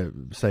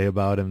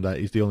him, that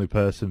he's the only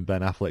person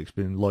Ben Affleck's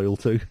been loyal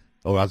to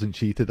or hasn't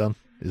cheated on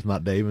is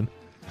Matt Damon?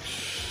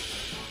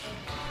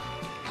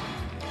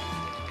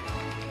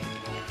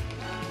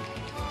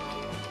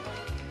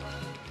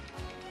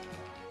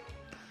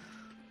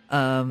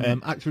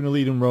 Actor in a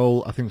leading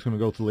role, I think it's going to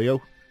go to Leo.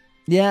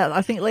 Yeah,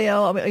 I think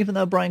Leo, I mean, even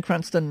though Bryan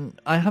Cranston,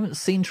 I haven't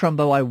seen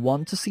Trumbo, I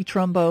want to see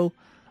Trumbo,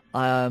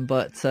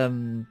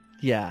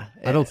 yeah.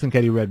 I don't think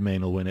Eddie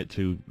Redmayne will win it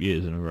 2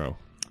 years in a row.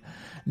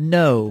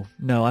 No,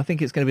 I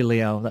think it's going to be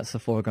Leo. That's the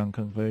foregone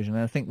conclusion.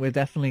 And I think we're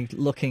definitely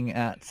looking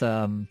at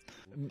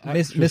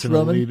Miss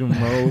Roman. Leading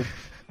role.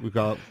 We've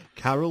got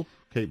Carol,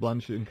 Kate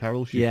Blanchett and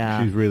Carol. She's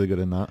really good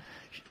in that.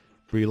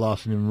 Brie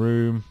Larson in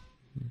Room.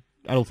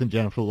 I don't think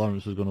Jennifer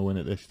Lawrence is going to win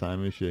it this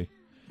time, is she?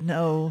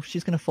 No,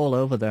 she's going to fall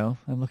over, though.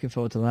 I'm looking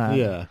forward to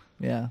that.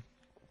 Yeah.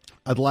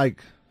 I'd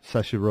like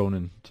Saoirse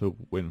Ronan to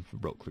win for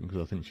Brooklyn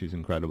because I think she's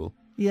incredible.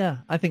 Yeah,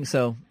 I think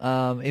so.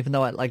 Even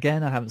though, I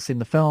haven't seen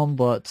the film,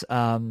 but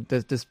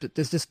there's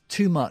just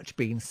too much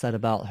being said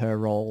about her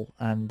role,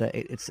 and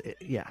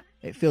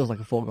it feels like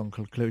a foregone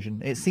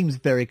conclusion. It seems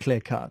very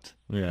clear-cut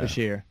this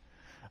year.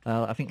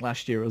 I think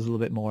last year it was a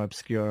little bit more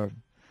obscure.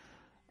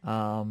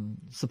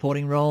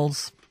 Supporting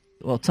roles.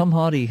 Well, Tom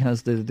Hardy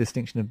has the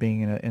distinction of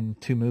being in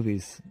 2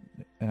 movies,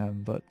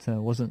 but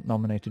wasn't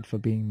nominated for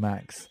being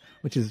Max,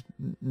 which is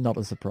not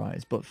a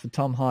surprise. But for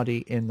Tom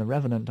Hardy in The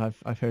Revenant,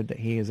 I've heard that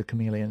he is a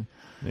chameleon.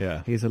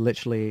 Yeah, he's a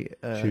literally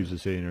choose the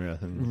scenery. I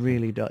think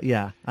really does.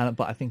 Yeah,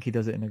 but I think he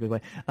does it in a good way.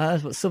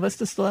 But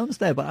Sylvester Stallone's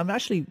there, but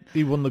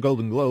he won the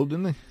Golden Globe,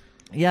 didn't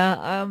he?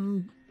 Yeah.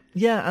 And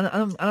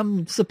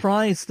I'm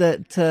surprised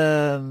that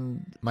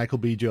Michael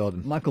B.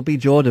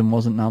 Jordan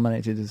wasn't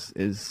nominated.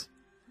 Is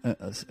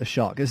a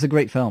shock. It's a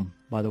great film,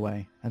 by the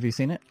way. Have you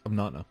seen it? I've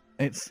not, no.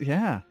 It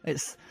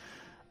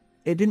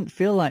didn't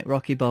feel like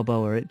Rocky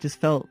Balboa. It just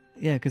felt,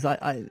 because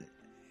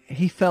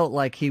he felt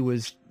like he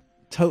was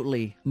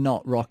totally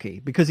not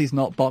Rocky because he's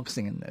not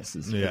boxing in this.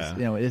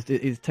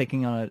 He's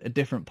taking on a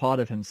different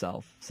part of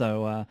himself.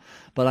 So,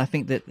 but I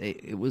think that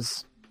it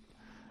was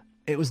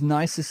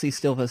nice to see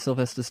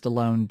Sylvester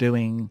Stallone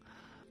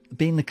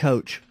being the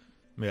coach.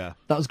 Yeah,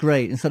 that was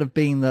great. Instead of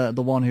being the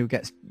one who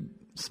gets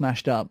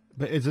smashed up.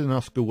 But is it an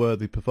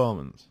Oscar-worthy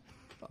performance?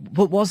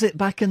 But was it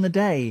back in the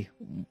day?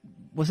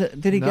 Was it?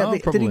 Did he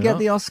get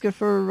the Oscar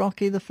for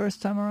Rocky the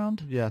first time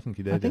around? Yeah, I think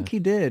he did. I think he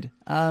did.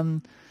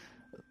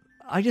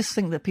 I just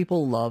think that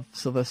people love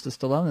Sylvester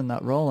Stallone in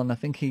that role, and I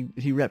think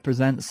he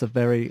represents a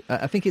very.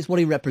 I think it's what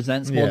he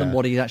represents more than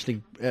what he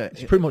actually.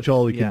 It's pretty much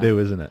all he can do,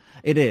 isn't it?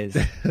 It is.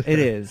 It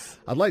is.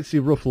 I'd like to see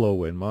Ruffalo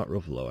win. Mark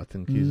Ruffalo. I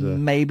think he's.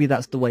 Maybe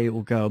that's the way it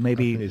will go.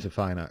 Maybe he's a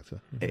fine actor.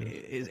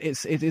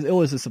 It's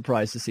always a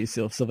surprise to see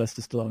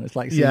Sylvester Stallone. It's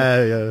like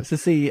to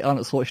see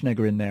Arnold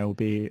Schwarzenegger in there will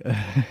be.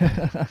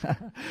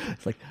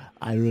 It's like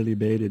I really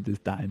made it this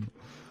time.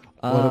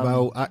 What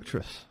about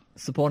actress?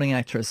 Supporting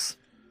actress.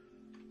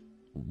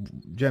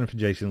 Jennifer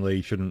Jason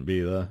Leigh shouldn't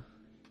be there.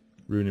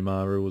 Rooney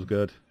Mara was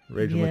good.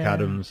 Rachel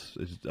McAdams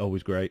is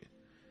always great.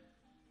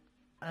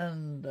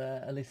 And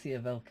Alicia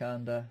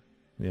Vikander.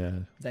 Yeah.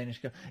 Danish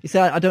girl. You see,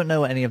 I don't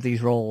know any of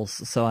these roles,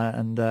 so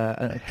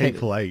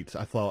Hateful Eight,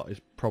 I thought, is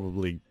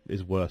probably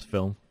his worst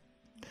film.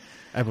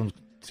 Everyone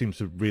seems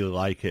to really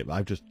like it, but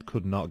I just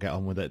could not get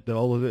on with it.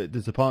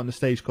 There's a part in the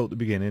stagecoach at the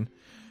beginning,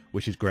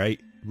 which is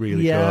great,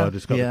 really good.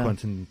 It's got the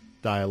Quentin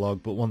dialogue,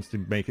 but once they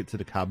make it to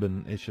the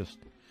cabin, it's just...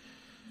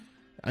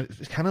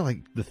 It's kind of like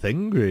The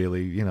Thing,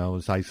 really,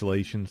 this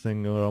isolation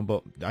thing going on,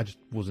 but I just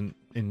wasn't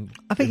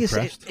I think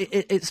impressed.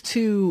 It's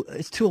too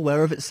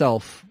aware of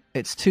itself.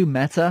 It's too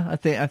meta, I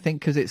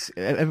think, because it's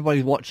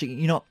everybody's watching.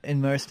 You're not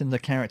immersed in the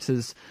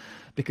characters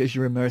because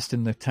you're immersed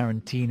in the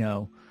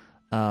Tarantino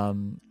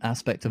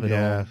aspect of it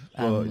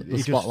all, and the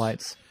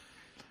spotlights.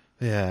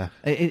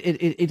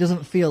 It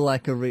doesn't feel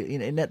like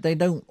they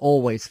don't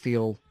always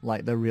feel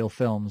like the real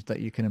films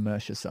that you can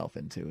immerse yourself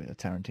into in a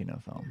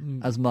Tarantino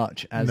film as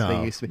much as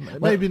they used to be.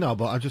 Maybe not,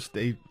 but I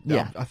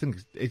think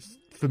it's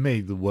for me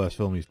the worst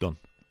film he's done.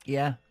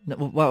 Yeah,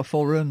 well,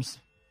 4 Rooms.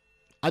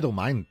 I don't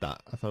mind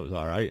that. I thought it was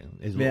all right.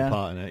 His little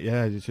part in it.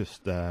 Yeah, it's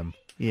just and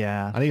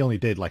he only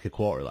did like a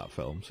quarter of that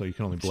film, so you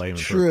can only blame him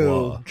for a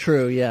quarter.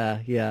 True, yeah,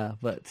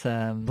 but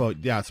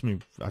yeah, it's me.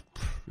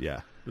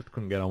 Just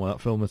couldn't get on with that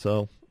film at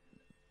all.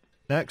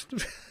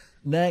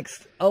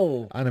 Next,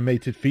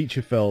 animated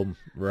feature film,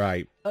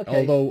 right? Okay.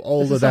 Although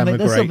all of them are great.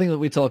 That's something that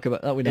we talk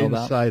about, that we know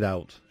about. Inside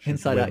Out.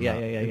 Inside Out,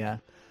 yeah.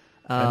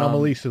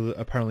 Anomalisa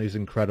apparently is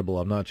incredible.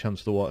 I've not had a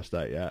chance to watch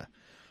that yet,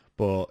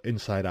 but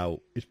Inside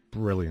Out is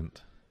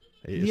brilliant.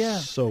 It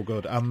is so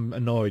good. I'm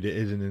annoyed it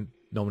isn't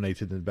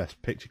nominated in the Best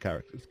Picture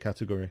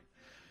category.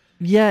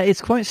 Yeah,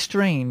 it's quite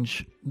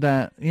strange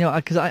that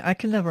because I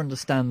can never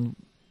understand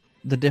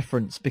the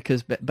difference,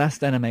 because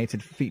best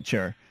animated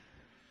feature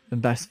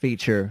and best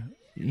feature,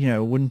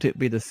 wouldn't it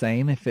be the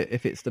same if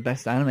it's the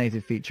best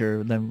animated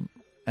feature then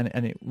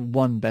and it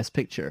won best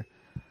picture?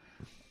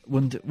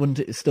 Wouldn't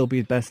it still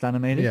be best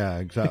animated? Yeah,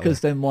 exactly.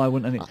 Because then why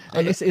wouldn't it?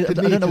 I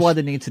don't know why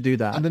they need to do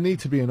that. And there need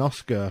to be an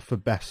Oscar for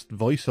best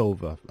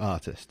voiceover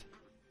artist.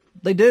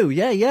 They do,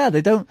 yeah.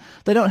 They don't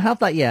have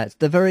that yet.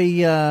 They're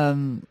very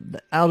out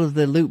of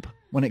the loop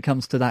when it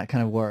comes to that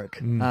kind of work,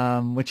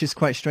 which is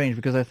quite strange,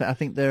 because I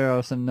think there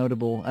are some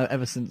notable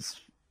ever since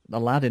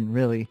Aladdin,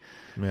 really,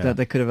 that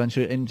they could have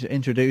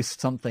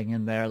introduced something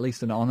in there, at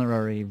least an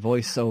honorary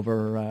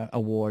voiceover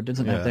award.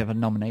 Doesn't have to have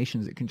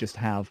nominations. It can just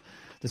have,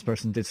 this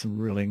person did some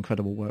really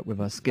incredible work with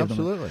us.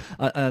 Absolutely.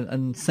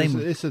 And same.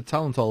 It's a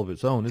talent all of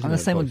its own, isn't it? And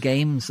the same with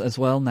games as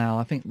well now.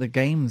 I think the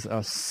games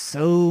are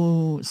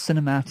so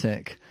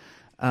cinematic.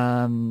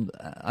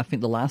 I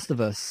think The Last of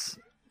Us,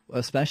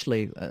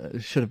 especially,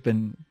 should have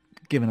been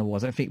given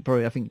awards. I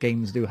think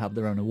games do have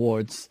their own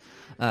awards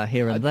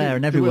here and there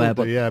and everywhere,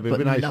 but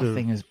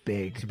nothing is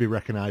big to be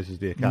recognised as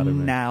the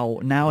Academy.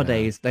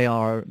 Nowadays they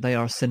are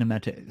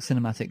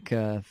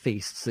cinematic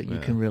feasts that you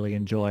can really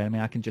enjoy. I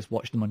mean, I can just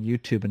watch them on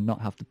YouTube and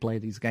not have to play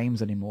these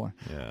games anymore,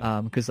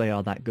 because they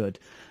are that good.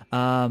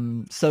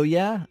 So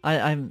yeah,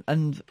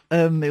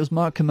 it was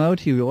Mark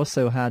Kermode who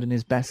also had in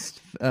his best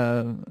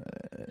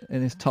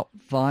in his top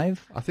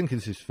 5. I think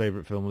it's his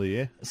favourite film of the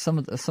year. Some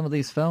of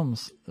these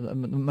films, the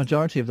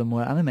majority of them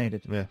were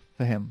animated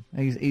for him.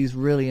 He's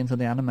really into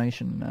the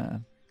animation.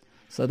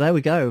 So there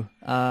we go.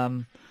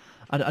 I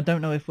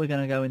don't know if we're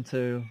going to go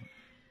into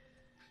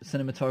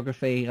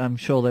cinematography. I'm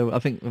sure I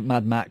think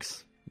Mad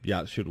Max.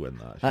 Yeah, it should win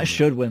that. That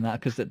should win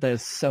that, because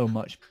there's so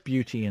much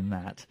beauty in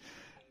that.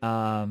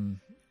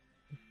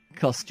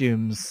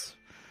 Costumes.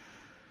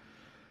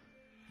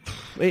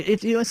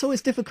 It's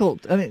always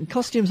difficult. I mean,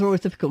 costumes are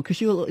always difficult because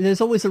there's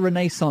always a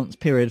Renaissance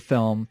period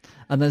film,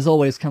 and there's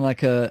always kind of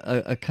like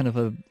a kind of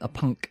a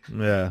punk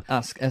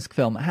esque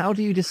film. How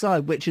do you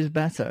decide which is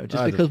better?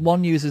 Just because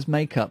one uses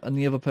makeup and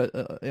the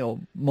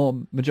other, more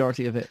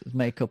majority of it is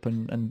makeup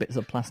and bits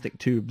of plastic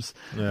tubes,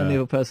 and the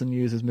other person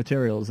uses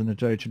materials in a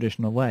very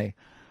traditional way.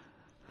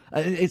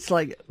 It's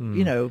like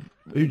Who do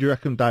you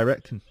reckon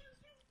directing?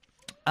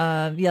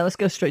 Let's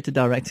go straight to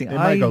directing. It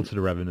might go to The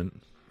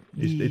Revenant.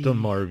 He's done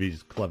more of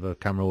his clever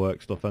camera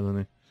work stuff,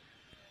 hasn't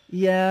he?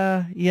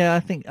 Yeah, I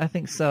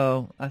think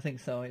so. I think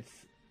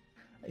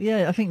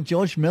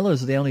George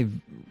Miller's the only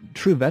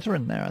true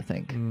veteran there, I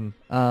think.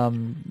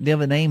 The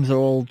other names are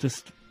all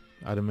just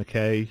Adam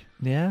McKay.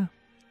 Yeah.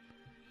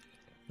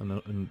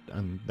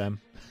 And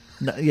them.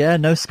 No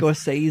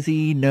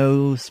Scorsese,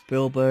 no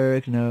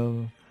Spielberg,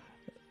 no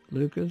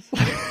Lucas.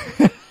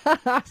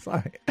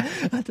 Sorry, I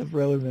had to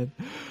throw him in.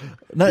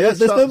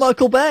 There's no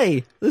Michael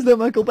Bay.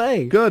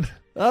 Good.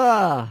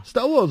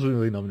 Star Wars wasn't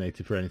really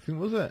nominated for anything,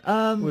 was it?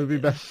 Would be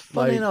best.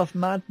 Funny enough,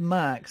 Mad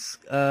Max.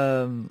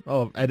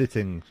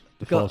 Editing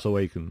The Force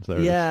Awakens.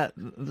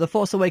 The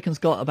Force Awakens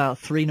got about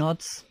 3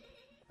 nods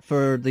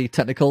for the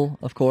technical,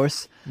 of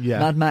course. Yeah.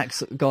 Mad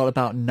Max got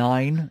about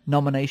 9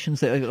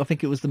 nominations. I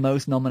think it was the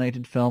most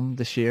nominated film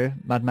this year.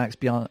 Mad Max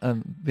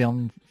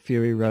Beyond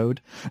Fury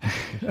Road.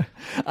 And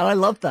I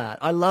love that.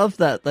 I love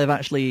that they've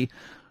actually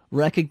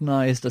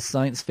recognized a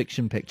science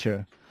fiction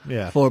picture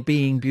for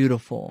being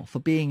beautiful, for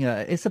being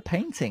it's a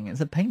painting.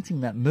 It's a painting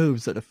that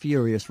moves at a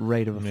furious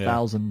rate of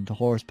 1,000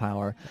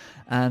 horsepower,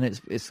 and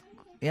it's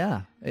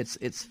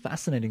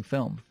fascinating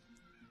film.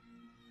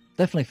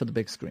 Definitely for the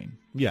big screen.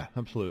 Yeah,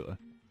 absolutely.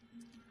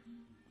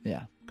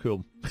 Yeah.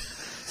 Cool.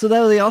 So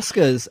there were the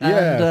Oscars,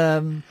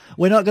 and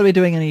we're not going to be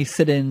doing any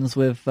sit-ins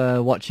with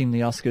watching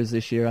the Oscars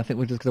this year. I think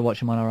we're just going to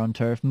watch them on our own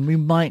turf. We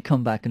might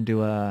come back and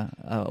do a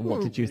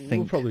what did you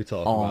think? We'll probably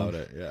talk about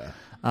it,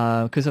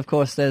 because of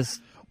course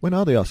there's... When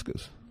are the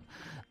Oscars?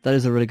 That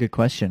is a really good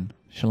question.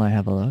 Shall I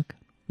have a look?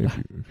 If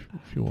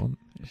you want.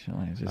 Shall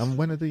I just... And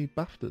when are the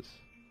BAFTAs?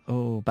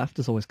 Oh,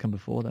 BAFTAs always come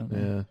before, don't they?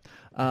 Yeah.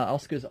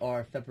 Oscars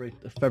are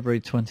February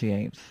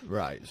 28th.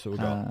 Right, so we've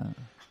got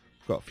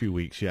a few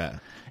weeks yet.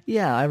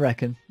 Yeah, I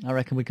reckon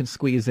we can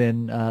squeeze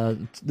in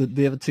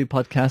the other 2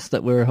 podcasts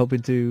that we're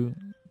hoping to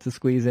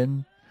squeeze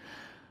in.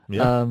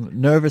 Yeah.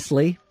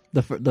 Nervously,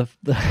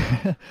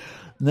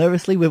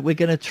 nervously, we're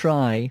going to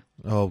try.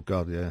 Oh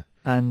God, yeah.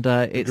 And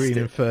it's Green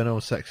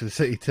Inferno, Sex and the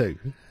City 2.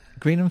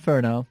 Green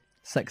Inferno,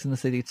 Sex and the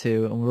City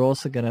 2, and we're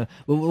also gonna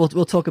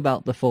we'll talk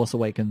about The Force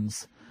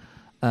Awakens,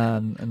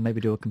 and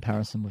maybe do a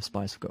comparison with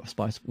Spice World.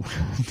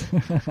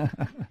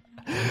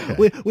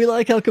 Okay. We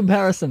like our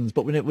comparisons,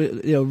 but we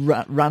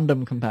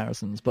random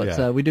comparisons.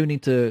 But we do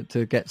need to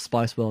get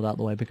Spice World out of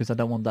the way, because I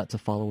don't want that to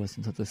follow us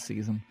into this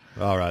season.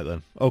 All right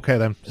then. Okay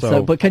then.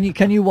 But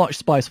can you watch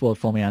Spice World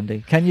for me,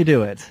 Andy? Can you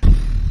do it?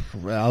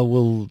 I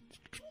will.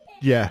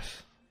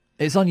 Yes.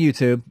 It's on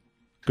YouTube.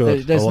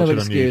 Good. There's no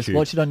excuse.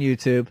 Watch it on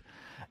YouTube,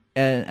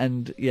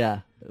 and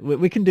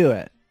we can do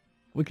it.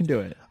 We can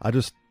do it. I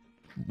just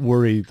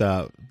worry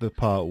that the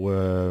part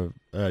where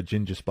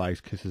Ginger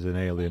Spice kisses an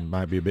alien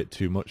might be a bit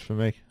too much for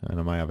me, and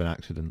I might have an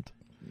accident.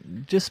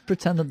 just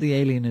pretend that the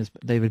alien is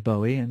David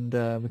Bowie, and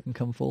we can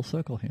come full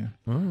circle here.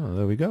 Oh,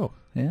 there we go.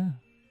 Yeah.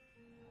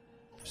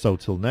 So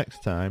till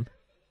next time.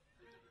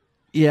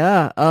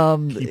 Yeah.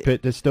 Keep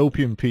it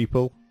dystopian,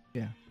 people.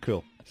 Yeah.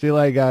 Cool. See you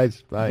later,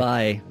 guys. Bye.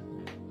 Bye.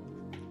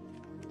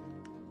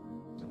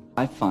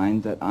 I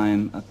find that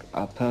I'm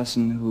a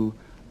person who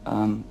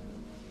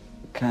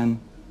can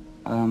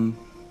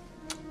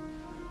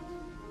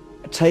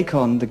take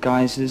on the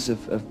guises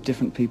of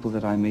different people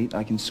that I meet.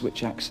 I can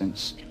switch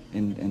accents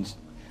in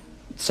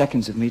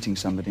seconds of meeting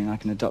somebody, and I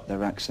can adopt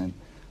their accent.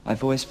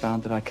 I've always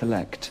found that I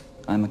collect.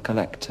 I'm a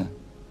collector.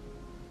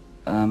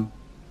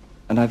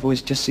 And I've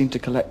always just seemed to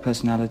collect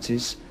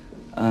personalities,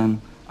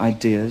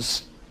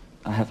 ideas.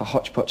 I have a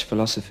hodgepodge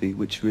philosophy,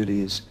 which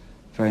really is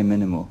very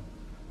minimal.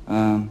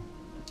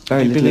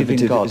 Very little of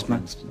it is my...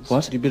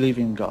 What? Do you believe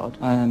in God?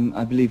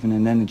 I believe in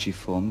an energy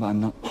form, but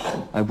I'm not.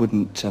 I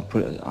wouldn't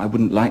I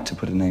wouldn't like to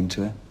put a name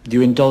to it. Do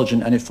you indulge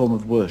in any form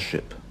of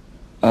worship?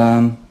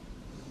 Life.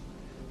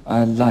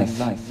 I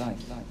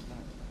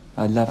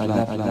love life.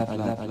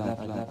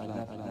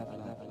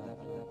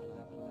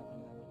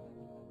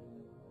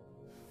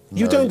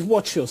 You don't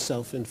watch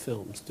yourself in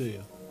films, do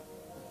you?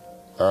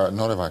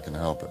 Not if I can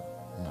help it.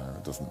 No,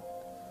 it doesn't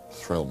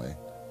thrill me.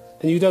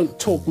 And you don't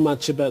talk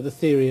much about the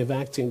theory of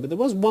acting, but there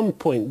was one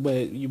point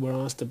where you were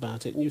asked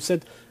about it, and you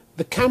said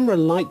the camera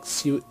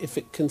likes you if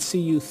it can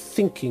see you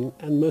thinking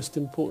and, most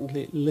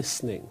importantly,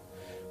 listening,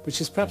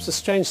 which is perhaps a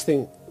strange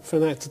thing for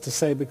an actor to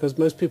say, because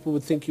most people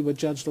would think you were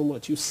judged on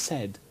what you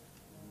said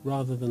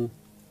rather than...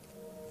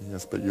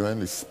 Yes, but you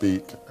only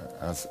speak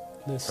as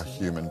a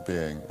human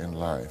being in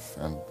life,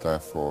 and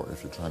therefore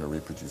if you're trying to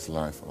reproduce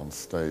life on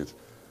stage,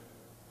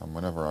 and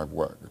whenever I've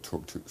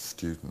talked to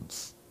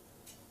students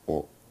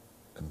or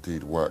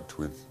indeed worked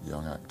with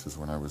young actors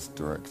when I was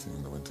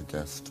directing The Winter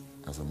Guest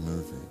as a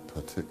movie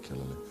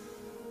particularly,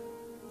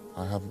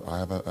 I have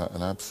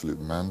an absolute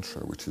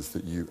mantra, which is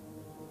that you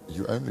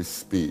only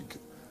speak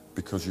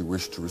because you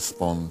wish to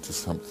respond to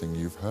something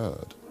you've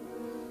heard.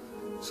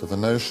 So the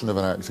notion of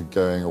an actor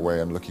going away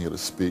and looking at a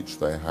speech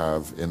they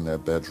have in their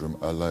bedroom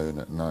alone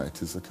at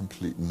night is a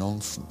complete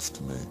nonsense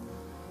to me.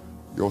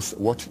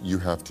 What you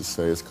have to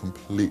say is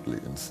completely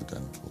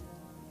incidental.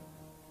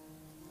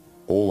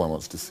 All one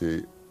wants to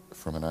see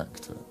from an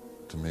actor,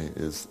 to me,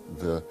 is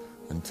the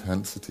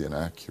intensity and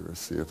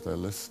accuracy of their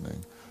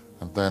listening,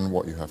 and then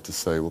what you have to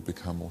say will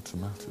become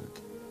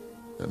automatic,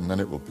 and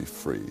then it will be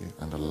free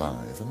and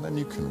alive, and then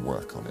you can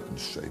work on it and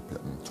shape it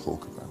and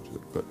talk about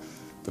it, but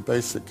the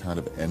basic kind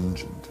of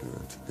engine to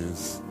it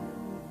is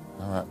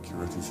how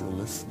accurate is your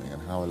listening,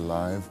 and how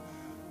alive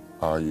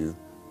are you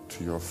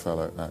to your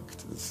fellow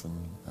actors,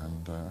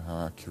 and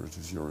how accurate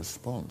is your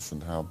response,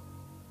 and how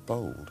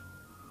bold.